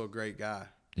Kevin's also a great guy.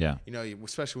 Yeah.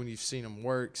 Especially when you've seen him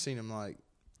work, seen him like,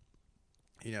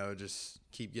 just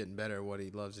keep getting better at what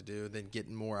he loves to do, then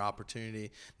getting more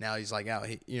opportunity. Now he's like out.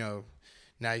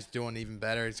 Now he's doing even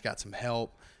better. He's got some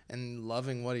help and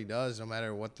loving what he does, no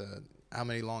matter how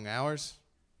many long hours.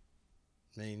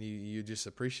 I mean, you just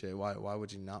appreciate why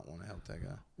would you not want to help that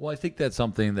guy? Well, I think that's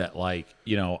something that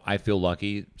I feel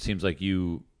lucky. Seems like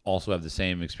you also have the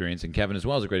same experience, and Kevin as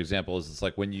well is a great example. It's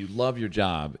like when you love your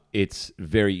job, it's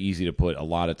very easy to put a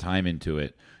lot of time into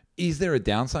it. Is there a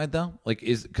downside though?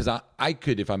 Because I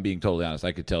could, if I'm being totally honest,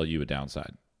 I could tell you a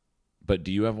downside. But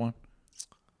do you have one?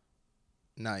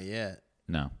 Not yet.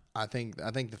 No. I think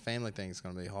the family thing is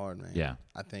going to be hard, man. Yeah.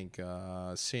 I think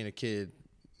seeing a kid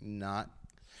not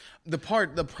the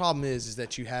problem is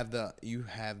that you have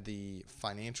the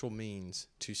financial means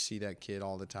to see that kid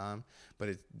all the time, but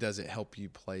does it help you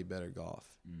play better golf?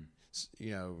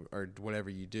 Or whatever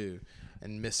you do,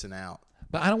 and missing out.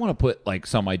 But I don't want to put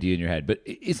some idea in your head, but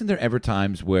isn't there ever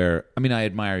times where, I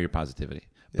admire your positivity,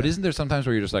 but isn't there sometimes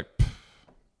where you're just like,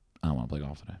 I don't want to play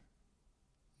golf today?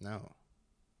 No. What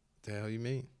the hell you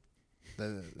mean?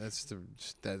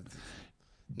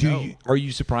 Are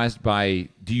you surprised by,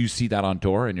 do you see that on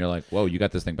tour and you're like, whoa, you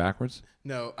got this thing backwards?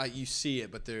 No, you see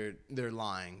it, but they're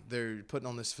lying. They're putting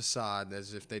on this facade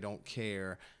as if they don't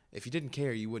care. If you didn't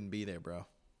care, you wouldn't be there, bro.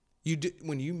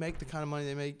 When you make the kind of money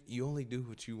they make, you only do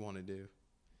what you want to do.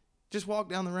 Just walk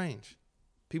down the range.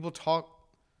 People talk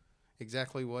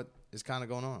exactly what is kind of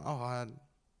going on. Oh,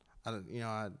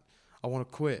 I want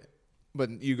to quit, but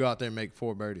you go out there and make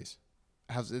 4 birdies.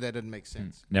 That doesn't make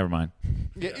sense. Never mind.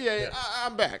 Yeah.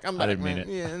 I'm back. I'm back. didn't mean man.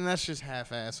 it. Yeah, and that's just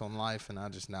half-ass on life, and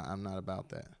I'm not about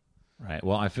that. Right.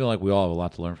 Well, I feel like we all have a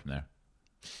lot to learn from there.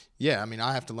 Yeah, I mean,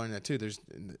 I have to learn that too.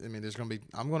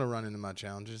 I'm going to run into my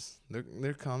challenges.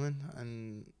 They're coming,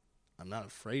 and I'm not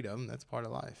afraid of them. That's part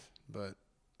of life. But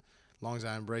as long as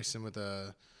I embrace them with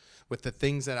the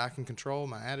things that I can control,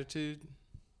 my attitude,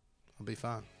 I'll be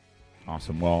fine.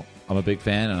 Awesome. Well, I'm a big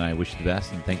fan, and I wish you the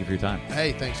best, and thank you for your time.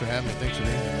 Hey, thanks for having me. Thanks for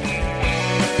being here.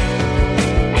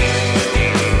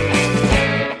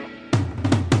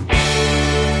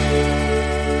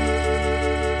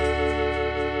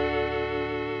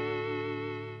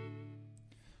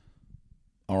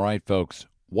 All right, folks.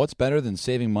 What's better than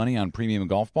saving money on premium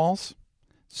golf balls?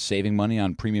 Saving money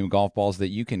on premium golf balls that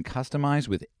you can customize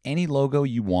with any logo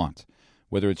you want.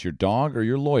 Whether it's your dog or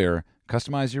your lawyer,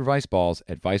 customize your Vice balls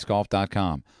at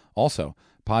vicegolf.com. Also,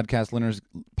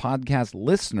 podcast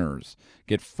listeners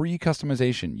get free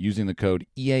customization using the code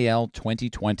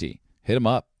EAL2020. Hit them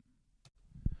up.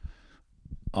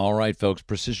 All right, folks,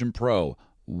 Precision Pro.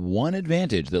 One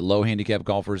advantage that low handicap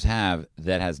golfers have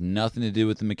that has nothing to do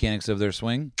with the mechanics of their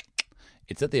swing,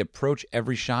 it's that they approach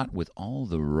every shot with all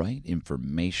the right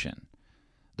information.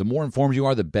 The more informed you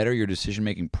are, the better your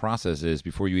decision-making process is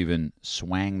before you even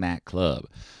swang that club.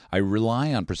 I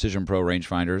rely on Precision Pro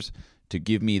rangefinders to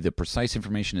give me the precise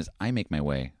information as I make my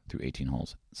way through 18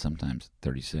 holes, sometimes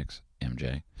 36,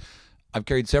 MJ. I've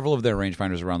carried several of their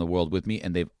rangefinders around the world with me,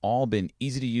 and they've all been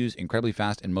easy to use, incredibly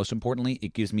fast, and most importantly,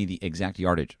 it gives me the exact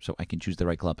yardage so I can choose the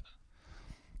right club.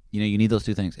 You know, you need those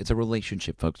two things. It's a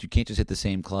relationship, folks. You can't just hit the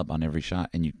same club on every shot,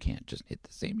 and you can't just hit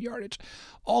the same yardage.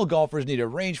 All golfers need a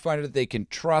rangefinder that they can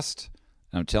trust.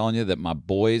 And I'm telling you that my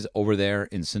boys over there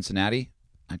in Cincinnati,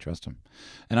 I trust them.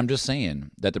 And I'm just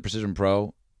saying that the Precision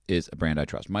Pro is a brand I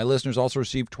trust. My listeners also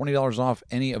receive $20 off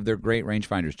any of their great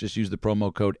rangefinders. Just use the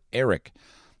promo code ERIC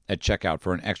at checkout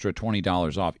for an extra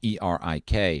 $20 off,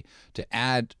 ERIK, to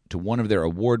add to one of their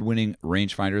award-winning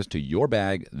rangefinders to your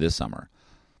bag this summer.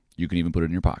 You can even put it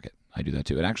in your pocket. I do that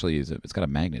too. It actually it's got a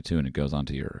magnet too, and it goes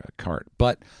onto your cart.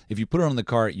 But if you put it on the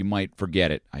cart, you might forget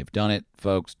it. I've done it,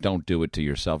 folks. Don't do it to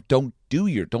yourself. Don't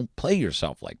play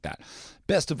yourself like that.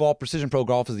 Best of all, Precision Pro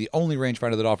Golf is the only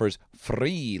rangefinder that offers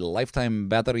free lifetime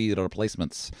battery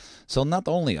replacements. So not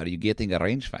only are you getting a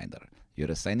rangefinder,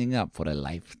 you're signing up for a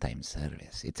lifetime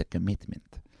service. It's a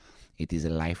commitment. It is a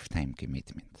lifetime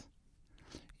commitment.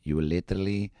 You will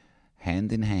literally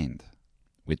hand in hand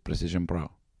with Precision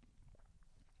Pro.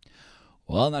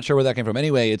 Well, I'm not sure where that came from.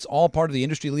 Anyway, it's all part of the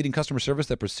industry-leading customer service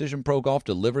that Precision Pro Golf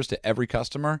delivers to every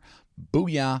customer.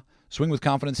 Booyah. Swing with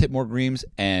confidence, hit more greens,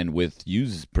 and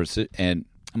and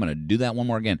I'm going to do that one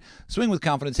more again. Swing with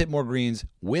confidence, hit more greens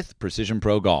with Precision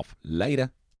Pro Golf.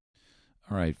 Later.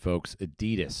 All right, folks,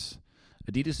 Adidas.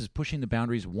 Adidas is pushing the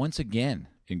boundaries once again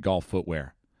in golf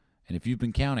footwear. And if you've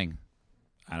been counting,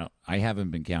 I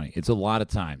haven't been counting. It's a lot of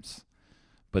times.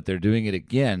 But they're doing it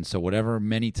again, so whatever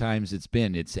many times it's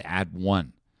been, it's add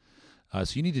one.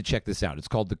 So you need to check this out. It's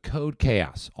called the Code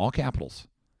Chaos, all capitals.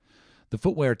 The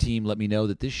footwear team let me know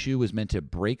that this shoe is meant to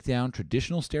break down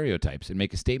traditional stereotypes and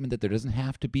make a statement that there doesn't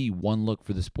have to be one look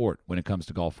for the sport when it comes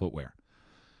to golf footwear.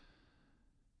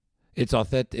 It's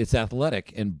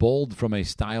athletic and bold from a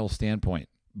style standpoint,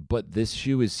 but this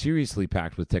shoe is seriously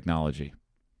packed with technology.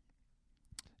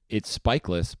 It's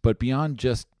spikeless, but beyond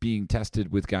just being tested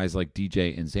with guys like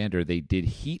DJ and Xander, they did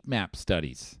heat map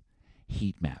studies.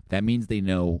 Heat map. That means they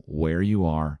know where you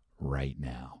are right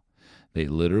now. They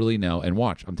literally know. And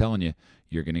watch, I'm telling you,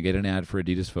 you're going to get an ad for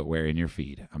Adidas footwear in your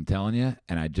feed. I'm telling you,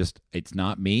 and it's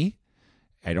not me.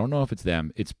 I don't know if it's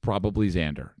them. It's probably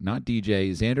Xander, not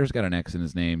DJ. Xander's got an X in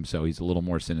his name, so he's a little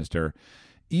more sinister.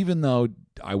 Even though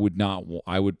I would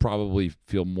probably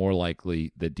feel more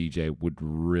likely that DJ would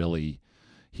really...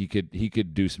 He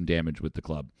could do some damage with the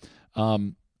club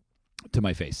to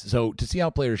my face. So to see how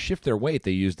players shift their weight,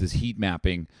 they use this heat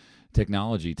mapping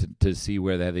technology to see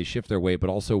where they shift their weight, but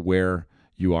also where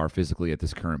you are physically at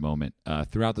this current moment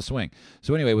throughout the swing.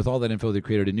 So anyway, with all that info, they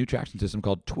created a new traction system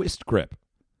called Twist Grip.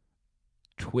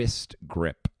 Twist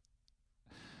Grip.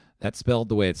 That's spelled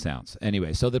the way it sounds.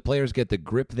 Anyway, so the players get the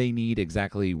grip they need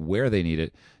exactly where they need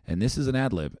it, and this is an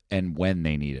ad lib, and when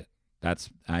they need it.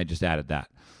 I just added that.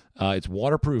 It's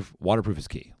waterproof. Waterproof is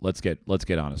key. Let's get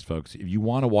honest, folks. If you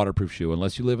want a waterproof shoe,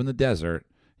 unless you live in the desert,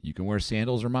 you can wear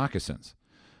sandals or moccasins.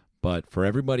 But for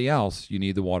everybody else, you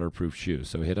need the waterproof shoe.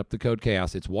 So hit up the Code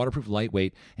Chaos. It's waterproof,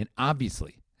 lightweight, and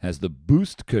obviously has the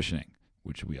boost cushioning,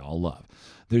 which we all love.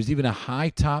 There's even a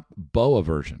high-top BOA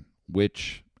version,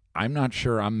 which I'm not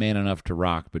sure I'm man enough to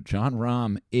rock, but John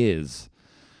Rahm is.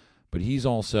 But he's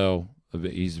also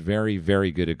He's very,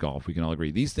 very good at golf. We can all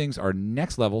agree. These things are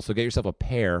next level, so get yourself a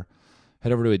pair.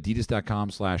 Head over to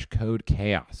adidas.com/code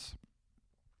chaos.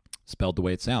 Spelled the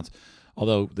way it sounds.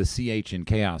 Although the CH in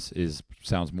chaos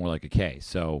sounds more like a K,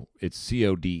 so it's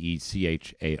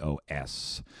CODECHAOS.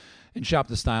 And shop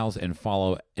the styles and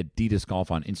follow Adidas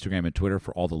Golf on Instagram and Twitter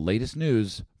for all the latest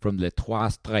news from Les Trois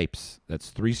Stripes. That's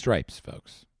 3 stripes,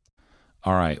 folks.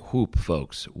 All right, Whoop,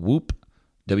 folks. Whoop,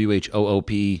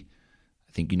 WHOOP. I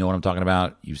think you know what I'm talking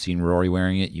about. You've seen Rory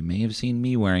wearing it. You may have seen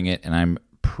me wearing it, and I'm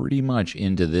pretty much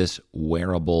into this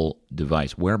wearable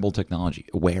device, wearable technology,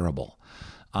 wearable.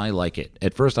 I like it.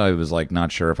 At first, I was not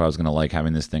sure if I was going to like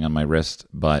having this thing on my wrist,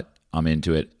 but I'm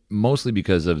into it, mostly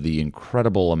because of the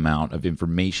incredible amount of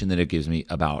information that it gives me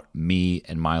about me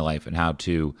and my life and how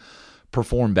to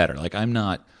perform better. I'm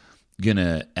not going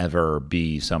to ever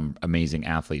be some amazing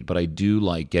athlete, but I do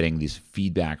like getting this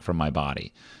feedback from my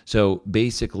body. So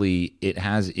basically, it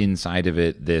has inside of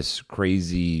it this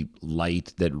crazy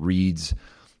light that reads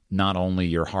not only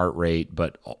your heart rate,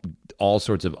 but all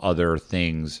sorts of other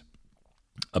things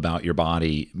about your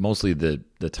body, mostly the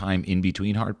time in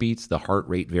between heartbeats, the heart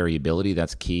rate variability,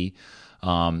 that's key.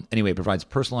 Anyway, it provides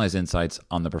personalized insights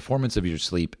on the performance of your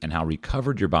sleep and how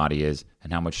recovered your body is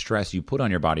and how much stress you put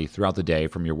on your body throughout the day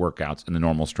from your workouts and the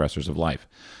normal stressors of life.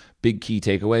 Big key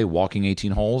takeaway, walking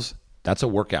 18 holes, that's a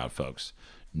workout, folks.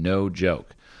 No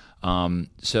joke.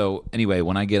 So anyway,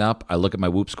 when I get up, I look at my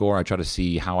Whoop score. I try to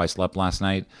see how I slept last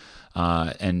night.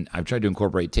 And I've tried to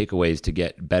incorporate takeaways to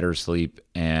get better sleep,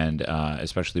 and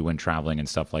especially when traveling and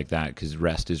stuff like that, because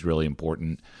rest is really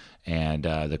important, and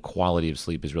the quality of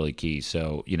sleep is really key.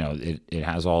 So, it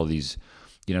has all these,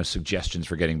 suggestions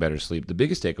for getting better sleep. The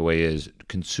biggest takeaway is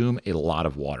consume a lot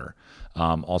of water.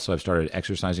 Also, I've started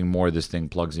exercising more. This thing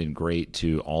plugs in great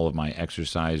to all of my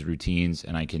exercise routines,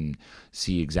 and I can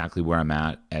see exactly where I'm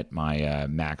at my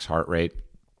max heart rate.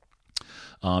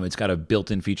 It's got a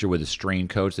built-in feature with a strain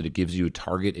coach that it gives you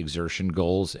target exertion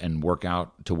goals and work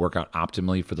out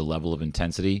optimally for the level of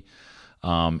intensity.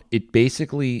 It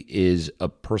basically is a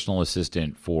personal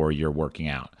assistant for your working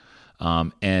out.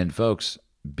 And folks,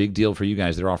 big deal for you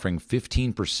guys. They're offering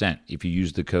 15% if you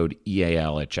use the code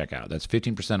EAL at checkout. That's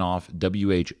 15% off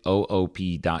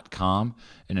WHOOP.com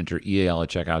and enter EAL at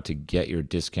checkout to get your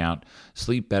discount.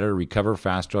 Sleep better, recover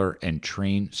faster, and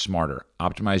train smarter.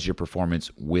 Optimize your performance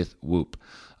with Whoop.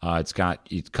 It's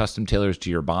custom tailors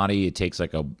to your body. It takes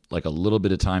like a little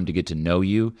bit of time to get to know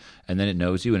you, and then it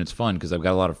knows you, and it's fun because I've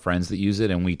got a lot of friends that use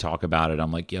it, and we talk about it.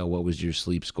 I'm like, yo, what was your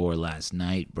sleep score last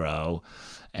night, bro?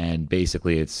 And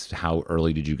basically, it's how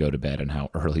early did you go to bed and how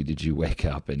early did you wake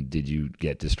up and did you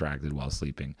get distracted while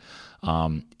sleeping.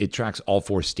 It tracks all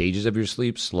 4 stages of your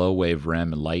sleep, slow, wave,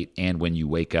 REM, light, and when you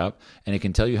wake up. And it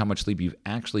can tell you how much sleep you've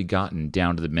actually gotten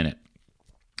down to the minute.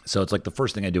 So it's like the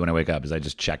first thing I do when I wake up is I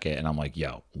just check it and I'm like,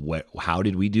 yo, how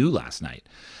did we do last night?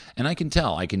 And I can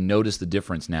tell, I can notice the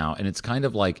difference now. And it's kind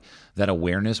of like that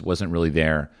awareness wasn't really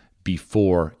there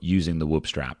before using the Whoop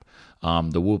strap.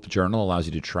 The Whoop journal allows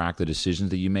you to track the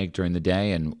decisions that you make during the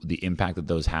day and the impact that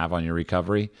those have on your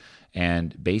recovery.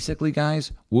 And basically,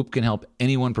 guys, Whoop can help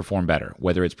anyone perform better,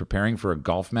 whether it's preparing for a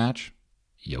golf match,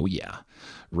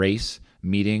 race,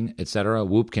 meeting, etc.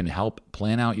 Whoop can help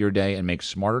plan out your day and make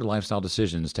smarter lifestyle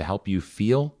decisions to help you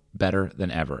feel better than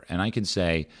ever. And I can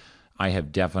say I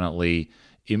have definitely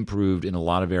improved in a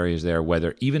lot of areas there,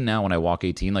 whether even now when I walk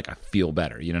 18, I feel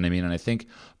better, you know what I mean? And I think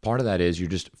part of that is you're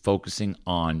just focusing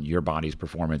on your body's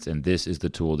performance, and this is the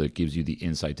tool that gives you the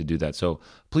insight to do that. So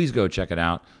please go check it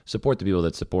out. Support the people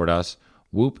that support us.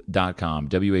 Whoop.com,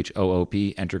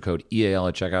 WHOOP, enter code EAL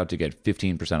at checkout to get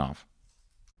 15% off.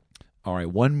 All right,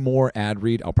 one more ad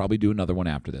read. I'll probably do another one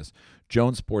after this.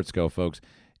 Jones Sports Go, folks.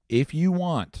 If you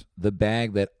want the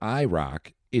bag that I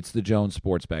rock, it's the Jones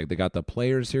Sports bag. They got the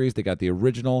Player Series. They got the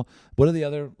original. What's the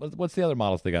other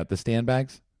models they got? The stand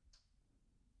bags?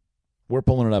 We're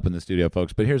pulling it up in the studio,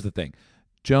 folks. But here's the thing.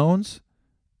 Jones,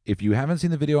 if you haven't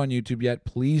seen the video on YouTube yet,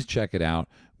 please check it out.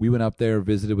 We went up there,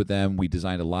 visited with them. We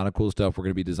designed a lot of cool stuff. We're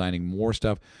going to be designing more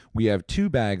stuff. We have 2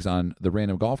 bags on the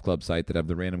Random Golf Club site that have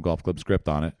the Random Golf Club script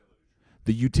on it.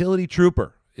 The Utility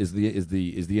Trooper is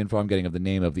the info I'm getting of the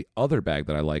name of the other bag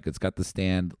that I like. It's got the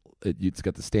stand. It's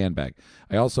got the stand bag.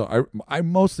 I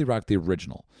mostly rock the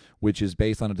original, which is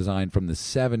based on a design from the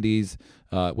 70s.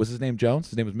 Was his name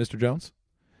Jones? His name was Mr. Jones?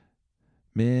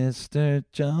 Mr.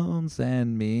 Jones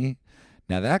and me.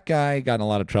 Now that guy got in a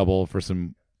lot of trouble for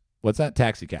some, what's that?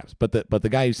 Taxi cabs. But the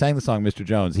guy who sang the song, Mr.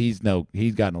 Jones, he's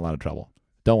gotten a lot of trouble.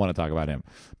 Don't want to talk about him.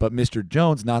 But Mr.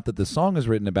 Jones, not that the song is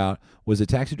written about, was a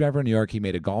taxi driver in New York. He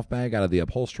made a golf bag out of the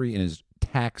upholstery in his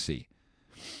taxi.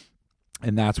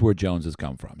 And that's where Jones has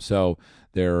come from. So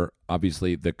they're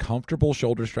obviously the comfortable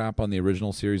shoulder strap on the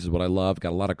original series is what I love.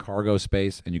 Got a lot of cargo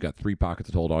space, and you got 3 pockets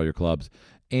to hold all your clubs.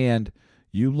 And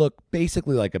you look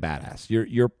basically like a badass.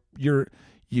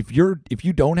 If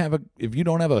you don't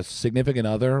have a significant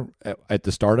other at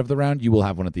the start of the round, you will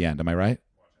have one at the end. Am I right?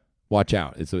 Watch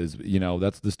out. It's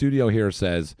that's the studio here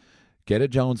says, get a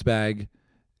Jones bag.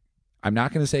 I'm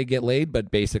not going to say get laid, but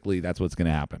basically that's what's going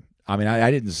to happen. I mean, I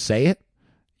didn't say it.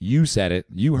 You said it.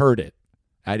 You heard it.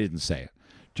 I didn't say it.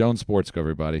 Jones Sportsco,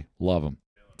 everybody. Love them.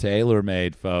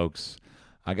 TaylorMade, folks.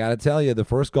 I got to tell you, the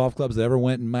first golf clubs that ever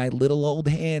went in my little old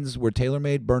hands were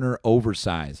TaylorMade Burner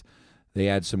Oversize. They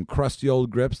had some crusty old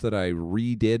grips that I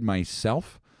redid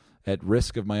myself at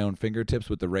risk of my own fingertips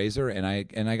with the razor, and I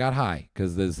got high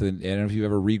because I don't know if you've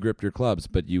ever re-gripped your clubs,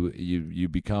 but you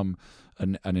become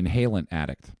an inhalant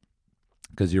addict.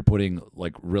 Because you're putting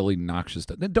like really noxious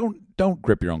stuff. Don't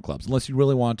grip your own clubs unless you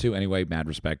really want to. Anyway, mad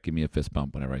respect. Give me a fist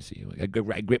bump whenever I see you. I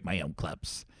grip my own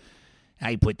clubs.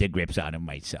 I put the grips on them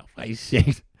myself. I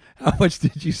saved. How much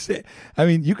did you save? I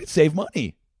mean, you could save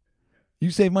money.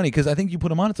 You save money because I think you put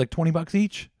them on. It's like $20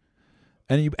 each,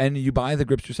 and you buy the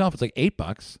grips yourself. It's like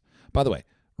 $8. By the way,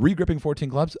 re-gripping 14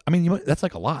 clubs. I mean, that's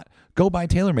like a lot. Go buy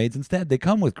TaylorMades instead. They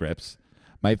come with grips.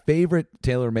 My favorite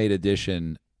TaylorMade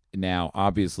edition. Now,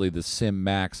 obviously, the Sim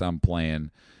Max I'm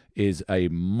playing is a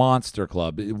monster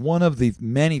club. One of the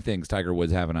many things Tiger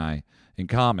Woods have and I in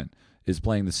common is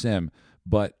playing the Sim.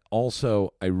 But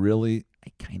also, I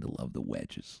kind of love the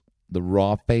wedges. The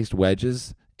raw-faced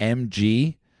wedges,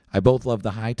 MG. I both love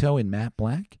the high toe in matte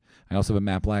black. I also have a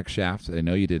matte black shaft. I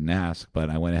know you didn't ask, but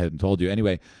I went ahead and told you.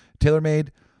 Anyway,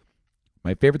 TaylorMade,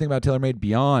 my favorite thing about TaylorMade,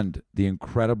 beyond the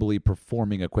incredibly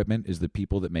performing equipment, is the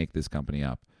people that make this company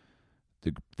up.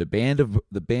 The band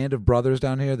of brothers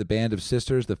down here, the band of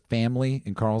sisters, the family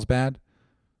in Carlsbad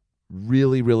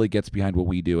really, really gets behind what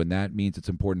we do, and that means it's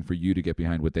important for you to get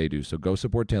behind what they do. So go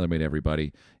support TaylorMade,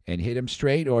 everybody, and hit them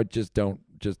straight, or just hit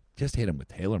them with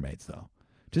TaylorMades though.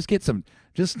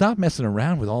 Just stop messing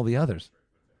around with all the others.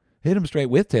 Hit them straight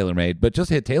with TaylorMade, but just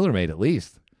hit TaylorMade at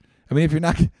least. I mean, if you're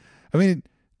not, I mean,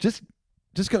 just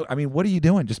go. I mean, what are you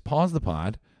doing? Just pause the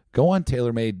pod. Go on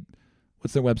TaylorMade.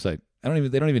 What's their website?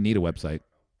 They don't even need a website.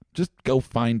 Just go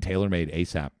find TaylorMade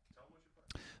ASAP.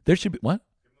 There should be what?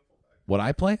 What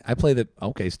I play? I play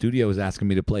Studio is asking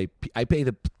me to play. I play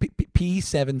the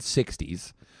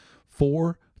P760s,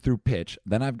 4 through pitch.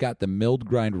 Then I've got the milled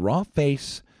grind raw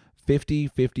face, 50,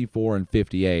 54, and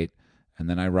 58. And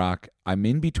then I'm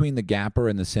in between the Gapper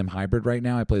and the Sim Hybrid right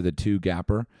now. I play the 2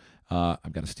 Gapper.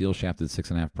 I've got a steel shafted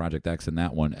 6.5 Project X in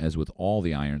that one, as with all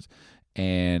the irons.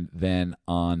 And then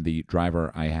on the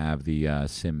driver, I have the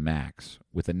Sim Max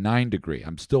with a 9 degree.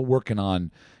 I'm still working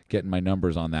on getting my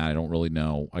numbers on that. I don't really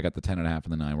know. I got the 10.5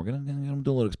 and the 9. We're gonna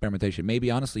do a little experimentation.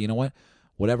 Maybe, honestly, you know what?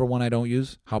 Whatever one I don't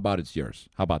use, how about it's yours?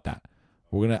 How about that?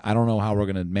 I don't know how we're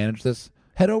gonna manage this.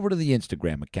 Head over to the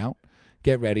Instagram account.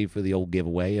 Get ready for the old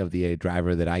giveaway of the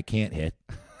driver that I can't hit.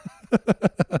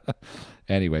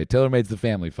 Anyway, TaylorMade's the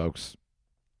family, folks.